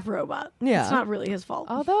 He's half robot. Yeah. It's not really his fault.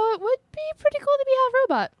 Although it would be pretty cool to be half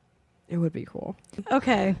robot. it would be cool.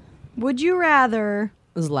 Okay. Would you rather...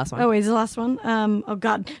 This is the last one. Oh, wait, is the last one? Oh,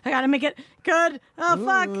 God. I gotta make it good. Oh,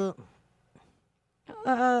 fuck.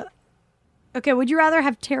 Okay, would you rather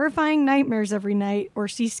have terrifying nightmares every night or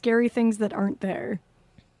see scary things that aren't there?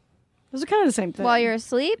 Those are kind of the same thing. While you're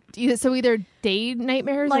asleep? So either day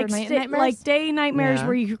nightmares or night nightmares? like day nightmares Yeah.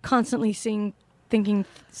 where you're constantly thinking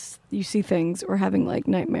you see things, or having like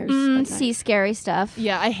nightmares. at night. See scary stuff.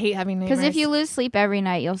 yeah, I hate having nightmares. Because if you lose sleep every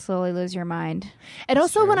night, you'll slowly lose your mind. And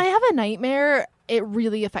also, when I have a nightmare, it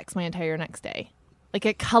really affects my entire next day. Like,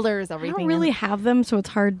 it colors I everything. don't really have them, so it's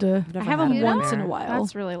hard to. I never have had them a once in a nightmare. while.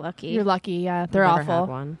 That's really lucky. You're lucky, yeah. They're I've never awful. had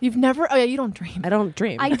one. You've never... Oh, yeah, you don't dream. I don't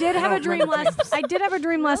dream. I did have I a don't dream remember last. I did have a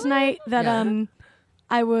dream last night that Yeah.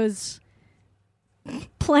 I was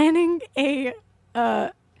planning a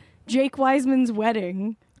Jake Wiseman's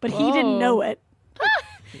wedding, but he didn't know it.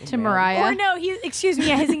 to Mariah. Or no, excuse me,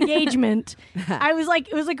 his engagement. I was like,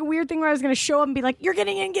 it was like a weird thing where I was going to show up and be like, "You're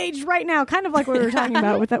getting engaged right now," kind of like what we were talking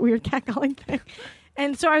about with that weird catcalling thing.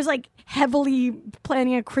 And so I was like heavily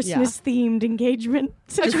planning a Christmas-themed engagement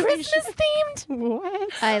situation. Christmas themed?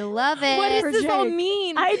 What? I love it. What does For this all Jake.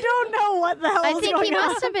 mean? I don't know what the hell I is think going he on.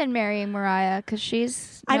 must have been marrying Mariah because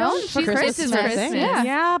she's. I don't- for She's Christmas. Christmas. Yeah.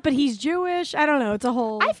 Yeah, but he's Jewish. I don't know. It's a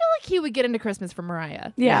whole. I feel like he would get into Christmas for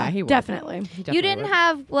Mariah. yeah, he would. definitely. He definitely You didn't would.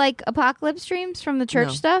 have like apocalypse dreams from the church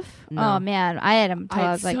No. stuff? No. Oh man, I had them until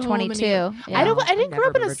I was like so 22. many- Yeah. I didn't I grow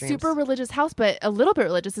up in a never remember super dreams. religious house, but a little bit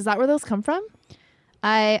religious. Is that where those come from?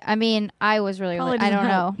 I mean, I was really. Probably I don't doesn't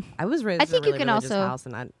know. I was raised I think in a you really can religious also house,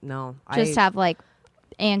 and Just have like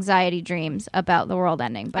anxiety dreams about the world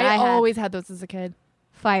ending, but I, I had always had those as a kid.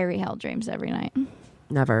 fiery hell dreams every night.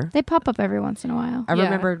 never. They pop up every once in a while. I Yeah.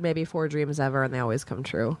 remembered maybe 4 dreams ever, and they always come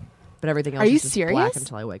true. But everything else Are you is just black serious?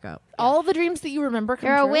 until I wake up. All the dreams that you remember come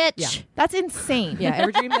You're a true? witch. Yeah. That's insane. Yeah,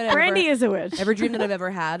 every dream that Brandy is a witch. every dream that I've ever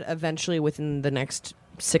had, eventually within the next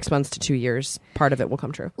 6 months to 2 years, part of it will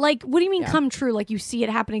come true. Like, what do you mean Yeah. come true? Like you see it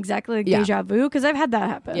happen exactly like Yeah. deja vu? Because I've had that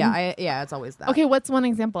happen. Yeah, it's always that. Okay, what's one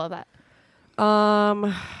example of that?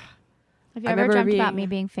 Have you I ever remember dreamt about being- me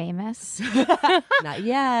being famous? Not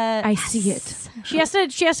yet. I see it. She has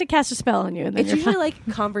to cast a spell on you. And then It's you're usually fine.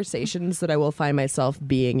 like conversations that I will find myself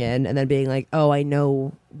being in, and then being like, "Oh, I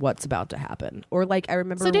know what's about to happen," or like I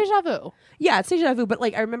remember. So deja vu. Yeah, it's deja vu. But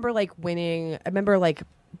like I remember like winning. I remember like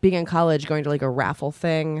being in college, going to like a raffle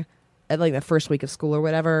thing at like the first week of school or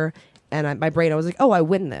whatever. And my brain, I was like, "Oh, I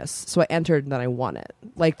win this!" So I entered, and then I won it.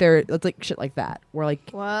 Like it's like shit like that. Where like,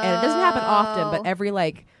 and it doesn't happen often, but every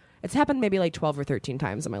like. It's happened maybe like 12 or 13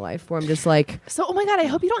 times in my life where I'm just like, So, oh my God, I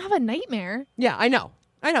hope you don't have a nightmare. yeah, I know.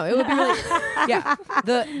 It would be really, yeah.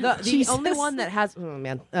 The only one that has, oh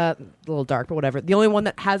man, a little dark, but whatever. The only one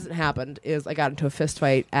that hasn't happened is I got into a fist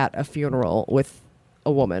fight at a funeral with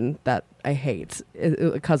a woman that I hate,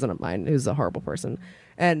 a cousin of mine who's a horrible person.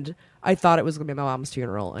 And I thought it was going to be my mom's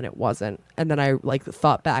funeral, and it wasn't. And then I like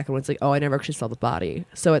thought back and was like, oh, I never actually saw the body.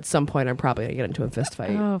 So at some point, I'm probably going to get into a fist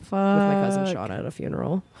fight Oh, with my cousin fuck. Shauna at a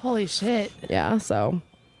funeral. Holy shit. Yeah, so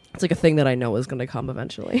it's like a thing that I know is going to come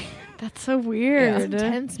eventually. That's so weird. That's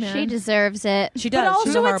intense, man. She deserves it. She does. But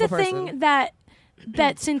She's a also, it's a horrible thing person.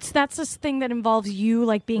 that since that's this thing that involves you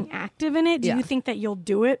like being active in it, do Yeah. you think that you'll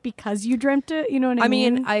do it because you dreamt it? You know what I I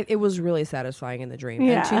mean? mean, it was really satisfying in the dream.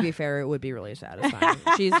 Yeah. And to be fair, it would be really satisfying.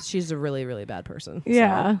 she's a really, really bad person. So,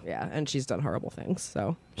 Yeah. yeah, and she's done horrible things.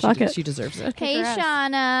 So Fuck it. she deserves it. Hey,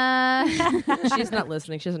 Shauna. She's not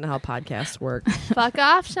listening. She doesn't know how podcasts work. Fuck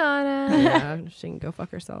off, Shauna. Yeah, she can go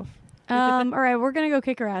fuck herself. all right, we're gonna go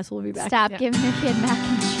kick her ass. We'll be back. Stop Yeah. giving your kid mac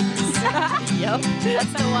and cheese. Yep.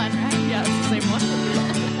 That's the one, right? Yeah, it's the same one.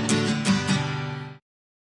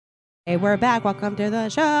 Hey, we're back. Welcome to the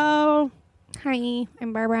show. Hi,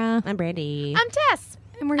 I'm Barbara. I'm Brandy. I'm Tess.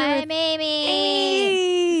 And we're here I'm with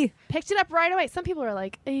Amy. Picked it up right away. Some people are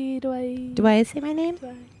like, hey, do I? Do I say my name?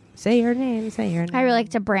 Say your name. Say your name. I really like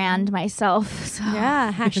to brand myself. So.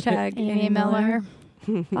 Yeah, hashtag Amy Miller.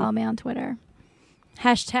 Follow me on Twitter.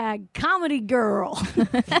 Hashtag comedy girl.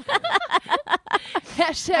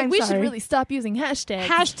 Hashtag, I'm we should sorry. really stop using hashtags.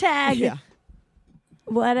 Hashtag Yeah.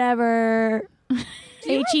 whatever.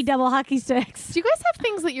 HE double hockey sticks. Do you guys have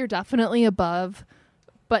things that you're definitely above,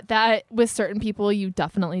 but that with certain people you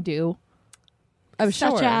definitely do? I'm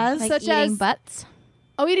Such sure. as Like Such eating as- butts.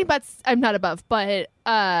 Oh, eating butts, I'm not above, but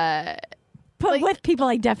But with people,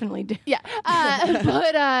 I definitely do. Yeah.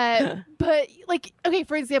 But like, okay,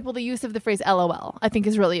 for example, the use of the phrase LOL I think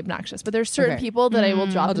is really obnoxious. But there's certain Okay. people that I will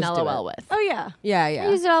drop I'll an just do LOL it. with. Oh yeah. Yeah, I yeah.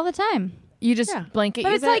 use it all the time. You just Yeah. blanket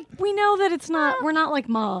But use it's like we know that it's not. We're not like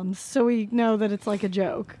moms, so we know that it's like a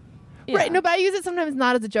joke. Yeah. Right. No, but I use it sometimes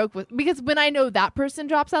not as a joke because when I know that person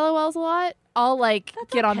drops LOLs a lot, I'll like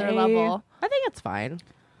get on their okay. level. I think it's fine.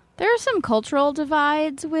 There are some cultural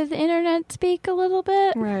divides with internet speak a little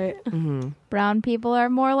bit. Right. Mm-hmm. Brown people are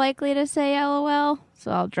more likely to say LOL,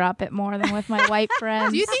 so I'll drop it more than with my white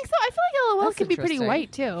friends. Do you think so? I feel like LOLs That's can be pretty interesting.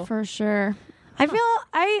 white too. For sure. I feel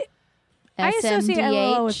I associate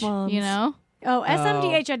LOL with SMDH, moms. you know? Oh,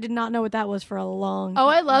 SMDH. I did not know what that was for a long time. Oh,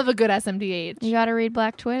 I love a good SMDH. You got to read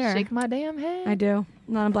Black Twitter. Shake my damn head. I do.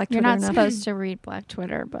 Not on Black You're Twitter not enough. supposed to read Black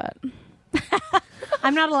Twitter, but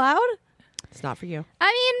I'm not allowed? It's not for you.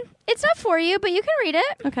 I mean, it's not for you, but you can read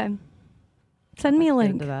it. Okay. Send me a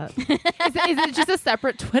link. Into that. Is it just a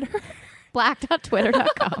separate Twitter?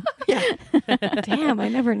 Black.twitter.com. Damn, I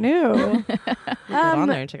never knew. Get on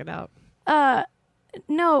there and check it out.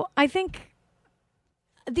 No, I think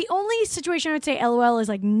the only situation I would say LOL is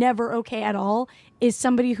like never okay at all is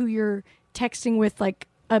somebody who you're texting with like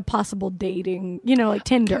a possible dating, like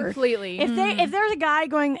Tinder. Completely. If there's a guy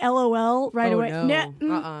going LOL right Oh, away, no.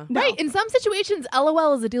 no. Right. In some situations,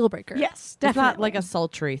 LOL is a deal breaker. Yes, It's definitely. not like a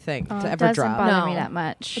sultry thing to It ever doesn't drop. bother me No. that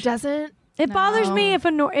much. It doesn't. It bothers No. me if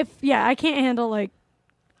I can't handle like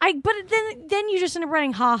but then you just end up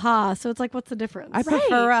writing ha ha, so it's like what's the difference? I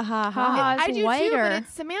prefer a ha ha. Ha-ha. I It's do too, whiter. but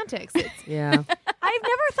it's semantics. It's, Yeah. I've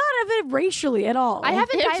never thought of it racially at all. I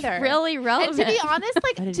haven't It's either. really relevant. And to be honest,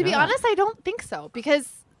 didn't to be know that. honest, I don't think so because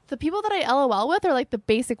the people that I LOL with are like the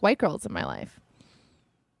basic white girls in my life.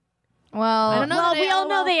 Well, I don't know. Well, that we I all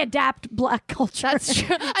know LOL. they adapt black culture. That's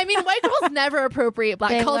true. I mean, white girls never appropriate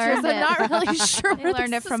black They culture, so learned I'm not it. really sure they where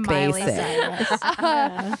learned it this from is Miley Basic. Cyrus.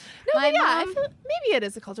 Yeah. No, My but yeah, I mom- feel, maybe it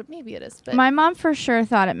is a culture. Maybe it is. But My mom for sure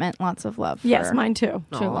thought it meant lots of love. Yes, for mine too.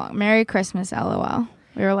 too long. Merry Christmas, LOL.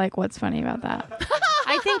 We were like, what's funny about that?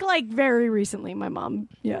 I think like very recently my mom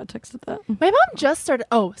texted that. my mom just started.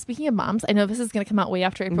 Oh, speaking of moms, I know this is going to come out way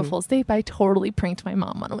after April Fool's Day, but I totally pranked my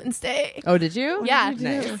mom on Wednesday. Oh, did you? Yeah.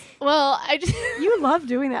 Nice. Well, I just. You love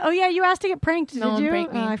doing that. Oh yeah, you asked to get pranked. No did one you?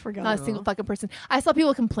 pranked me. Oh, I forgot. Not a single fucking person. I saw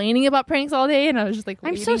people complaining about pranks all day, and I was just like,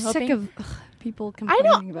 I'm waiting, so sick hoping. of people I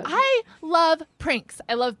complaining know. about it. I love pranks.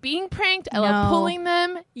 I love being pranked. I love No. pulling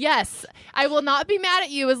them. Yes. I will not be mad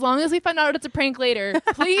at you as long as we find out it's a prank later.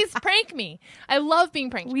 Please prank me. I love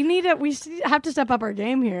being pranked. We have to step up our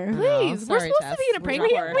game here. Please. We're sorry, supposed Tess. to be in a We're prank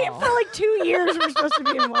not war. for it We, all. for like 2 years we're supposed to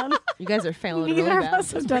be in one. You guys are failing Neither really of bad.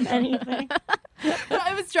 us have done anything. But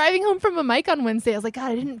I was driving home from a mic on Wednesday. I was like,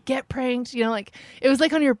 God, I didn't get pranked. Like it was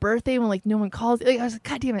like on your birthday when like no one calls. Like, I was like,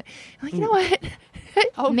 God damn it. I'm like, you know what?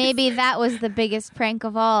 Oh, Maybe that was the biggest prank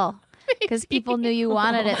of all. Because people knew you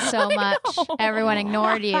wanted it so much. Everyone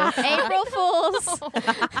ignored you. April Fools.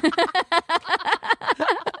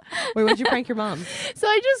 Wait, what'd you prank your mom? So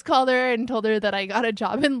I just called her and told her that I got a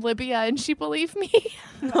job in Libya, and she believed me.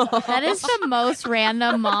 That is the most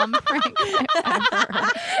random mom prank I've ever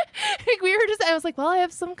heard. Like we were just, I was like, well, I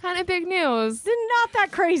have some kind of big news. Not that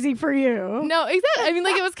crazy for you. No, exactly. I mean,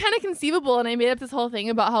 like it was kind of conceivable, and I made up this whole thing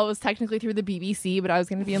about how it was technically through the BBC, but I was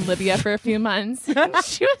going to be in Libya for a few months. And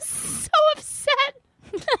she was so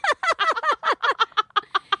upset.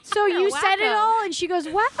 So you Wacko. said it all, and she goes,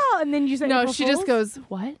 "Wow!" And then you said, No, April she just Fools? goes,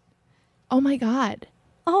 what? Oh my God.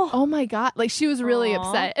 "Oh, Oh my God. Like she was really Aw.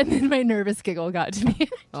 upset. And then my nervous giggle got to me.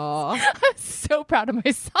 Oh. I was so proud of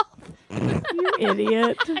myself. you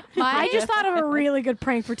idiot!" I just thought of a really good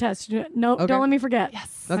prank for Tess. No, Okay. don't let me forget.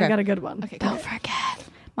 Yes. Okay. I got a good one. Okay, Don't forget.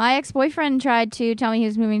 My ex-boyfriend tried to tell me he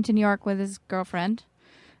was moving to New York with his girlfriend.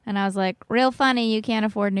 And I was like, real funny, you can't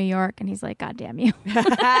afford New York. And he's like, God damn you.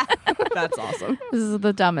 That's awesome. This is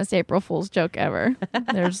the dumbest April Fool's joke ever.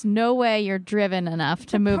 There's no way you're driven enough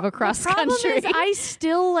to move across Problem country. is, I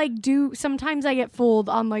still like do. Sometimes I get fooled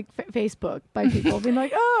on like Facebook by people being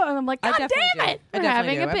like, "Oh," and I'm like, "God definitely damn do. it!" I We're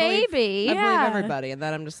definitely having do. a I believe- baby. I Yeah. believe everybody, and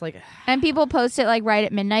then I'm just like, And people post it like right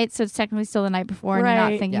at midnight, so it's technically still the night before and you're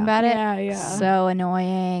Right. not thinking Yeah. about it. Yeah, yeah. So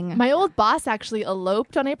annoying. My old boss actually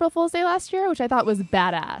eloped on April Fool's Day last year, which I thought was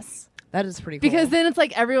badass. that is pretty cool. Because then it's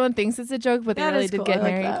like everyone thinks it's a joke, but they That really is did cool. get I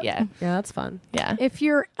like married. that. Yeah. yeah, that's fun. Yeah.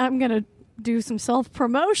 I'm gonna do some self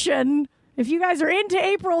promotion. If you guys are into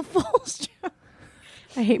April Fool's joke,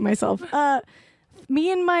 I hate myself.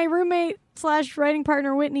 Me and my roommate / writing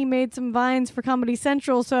partner Whitney made some vines for Comedy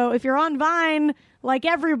Central. So if you're on Vine, like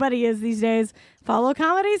everybody is these days, follow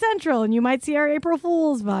Comedy Central, and you might see our April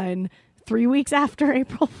Fool's vine 3 weeks after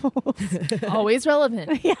April Fool's. Always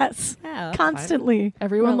relevant. Yes, Yeah, that's constantly.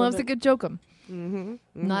 Everyone loves a relevant. good joke 'em.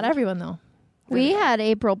 Not everyone though. We had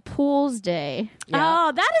April Pool's Day.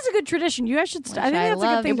 Oh, that is a good tradition. You guys should start. I think that's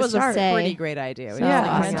a good thing It to was start. a pretty great idea. We So just, awesome.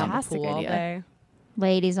 hang out in the Fantastic pool all idea. day.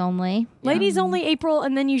 Ladies only. Ladies only April,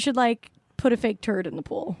 and then you should put a fake turd in the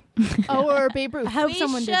pool. Or Babe Ruth. I hope We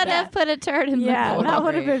someone should did that. have put a turd in the Yeah, pool. that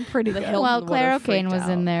would have been pretty good. Hilton Well, would Claire have O'Kane freaked was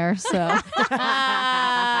in out. there, so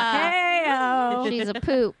Hey-o. she's a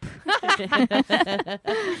poop. But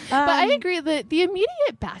I agree that the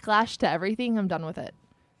immediate backlash to everything, I'm done with it.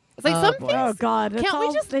 It's like some things. Oh God! that's Can't we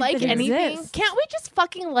all just that like anything? exists. Can't we just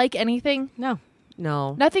fucking like anything? No.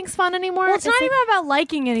 No. Nothing's fun anymore. Well, it's not even about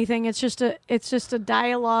liking anything. It's just a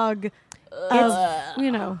dialogue.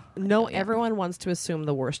 No, everyone wants to assume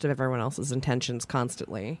the worst of everyone else's intentions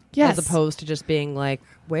constantly. Yes. As opposed to just being like,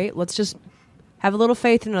 wait, let's just have a little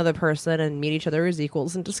faith in another person and meet each other as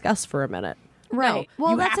equals and discuss for a minute. Right. No,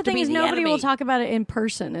 Well, you that's have the to thing be is the nobody will enemy. talk about it in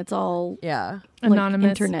person. It's all Yeah. Anonymous.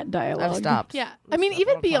 internet dialogue. I've stopped. Yeah. I mean,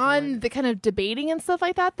 even beyond the kind of debating and stuff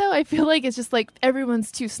like that, though, I feel like it's just like everyone's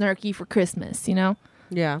too snarky for Christmas, you know?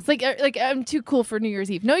 Yeah. It's like I'm too cool for New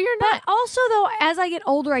Year's Eve. No, you're But not. also, though, as I get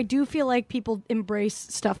older, I do feel like people embrace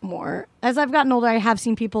stuff more. As I've gotten older, I have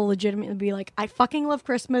seen people legitimately be like, I fucking love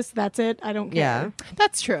Christmas. That's it. I don't care. Yeah.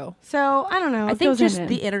 That's true. So, I don't know. I It think goes just in.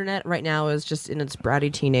 the internet right now is just in its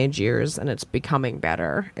bratty teenage years and it's becoming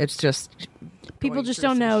better. It's just people going just through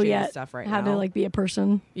don't some know shitty yet stuff right how now. to be a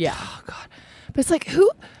person. Yeah. Oh God. But it's like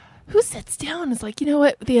who sits down and is like, you know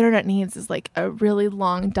what the internet needs is like a really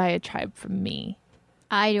long diatribe from me.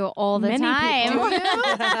 I do it all the Many time. people.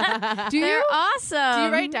 Do you? They're awesome. Do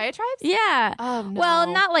you write diatribes? Yeah. Oh, no.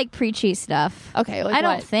 Well, not like preachy stuff. Okay. Like I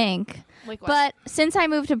don't what? think. Like what? But since I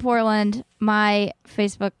moved to Portland, my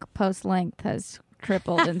Facebook post length has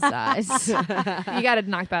tripled in size. you got to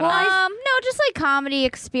knock that off. No, just like comedy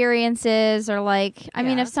experiences or like, I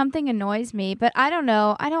mean, Yeah. if something annoys me, but I don't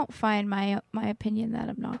know. I don't find my opinion that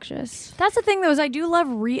obnoxious. That's the thing, though, is I do love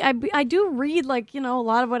I do read a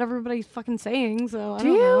lot of what everybody's fucking saying. So I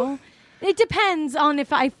don't know. It depends on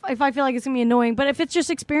if I feel like it's gonna be annoying. But if it's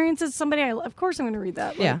just experiences somebody, of course I'm gonna read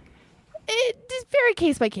that. Yeah. It's very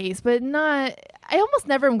case by case, but not. I almost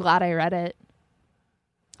never am glad I read it.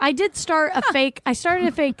 I did start a fake. I started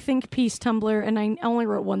a fake think piece Tumblr, and I only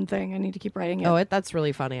wrote one thing. I need to keep writing it. Oh, that's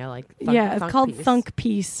really funny. I like It's called Piece.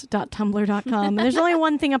 thunkpiece.tumblr.com. And there's only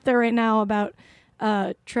one thing up there right now about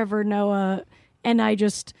Trevor Noah, and I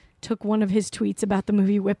just took one of his tweets about the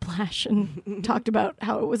movie Whiplash and talked about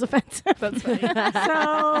how it was offensive. That's funny.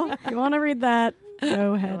 So if you want to read that,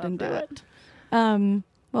 go ahead and do it.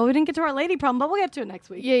 Well, we didn't get to our lady problem, but we'll get to it next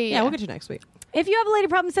week. Yeah, we'll get to next week. If you have a lady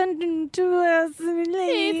problem, send it to us.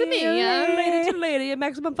 Hey, to me. Lady to lady at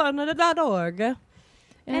MaximumFun.org.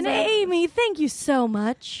 And Amy, thank you so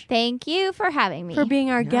much Thank you for having me. for being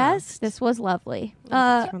our guest. This was lovely.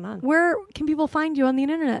 What's going on? Where can people find you on the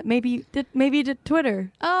internet? Maybe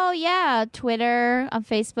Twitter. Oh, yeah. Twitter, on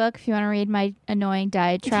Facebook, if you want to read my annoying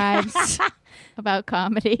diatribes about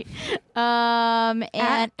comedy. And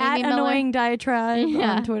At Amy Miller, annoying diatribe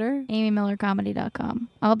Yeah. on Twitter. AmyMillerComedy.com.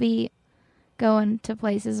 I'll be going to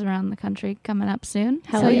places around the country coming up soon.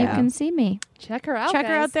 Hell so yeah. you can see me. Check her out. Check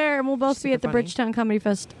her guys. out there, and we'll both be Super at the funny. Bridgetown Comedy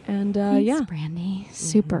Fest. And Thanks, yeah, Brandy.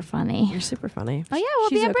 Super funny. You're super funny. Oh, yeah. We'll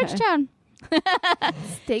She's be at okay. Bridgetown. Stay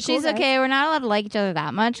cool, She's guys. okay. We're not allowed to like each other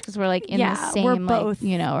that much because we're like in Yeah, the same, we're like, both-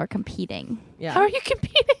 we're competing. Yeah. How are you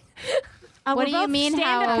competing? What we're do you both mean,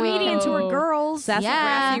 stand-up how- comedians who are girls. Sassy,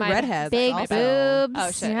 Yeah. grassy redheads. Big also. boobs. Oh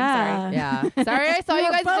shit! Yeah. I'm Yeah. sorry. Sorry, I saw you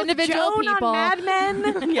We're guys as both individual Joan people. on Mad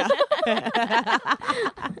Men. Yeah.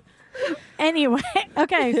 Anyway,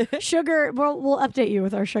 okay, sugar. We'll update you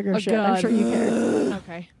with our sugar shit. I'm God. sure you care.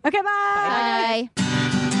 Okay. Okay, bye.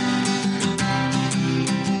 Bye.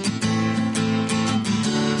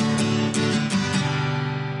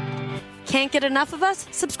 Can't get enough of us?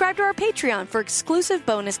 Subscribe to our Patreon for exclusive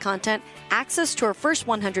bonus content, access to our first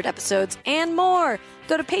 100 episodes, and more.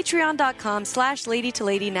 Go to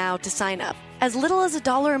patreon.com/ladytolady now to sign up. As little as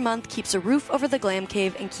 $1 a month keeps a roof over the glam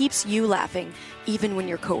cave and keeps you laughing, even when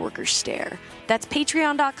your coworkers stare. That's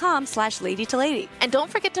patreon.com/ladytolady. And don't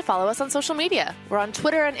forget to follow us on social media. We're on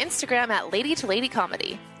Twitter and Instagram at Lady to Lady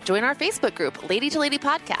Comedy. Join our Facebook group, Lady to Lady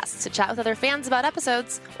Podcasts, to chat with other fans about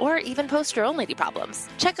episodes, or even post your own lady problems.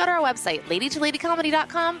 Check out our website,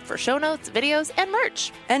 ladytoladycomedy.com, for show notes, videos, and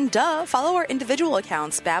merch. And follow our individual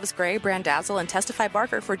accounts, Babs Gray, Brandazzle, and Testify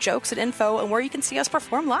Barker for jokes and info and where you can see us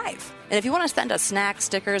perform live. And if you want to send us snacks,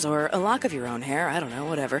 stickers, or a lock of your own hair, I don't know,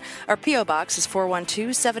 whatever, our P.O. Box is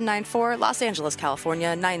 412-794, Los Angeles,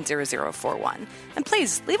 California, 90041. And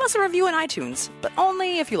please, leave us a review on iTunes, but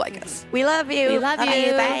only if you like us. We love you. We love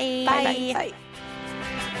you. Bye. Bye.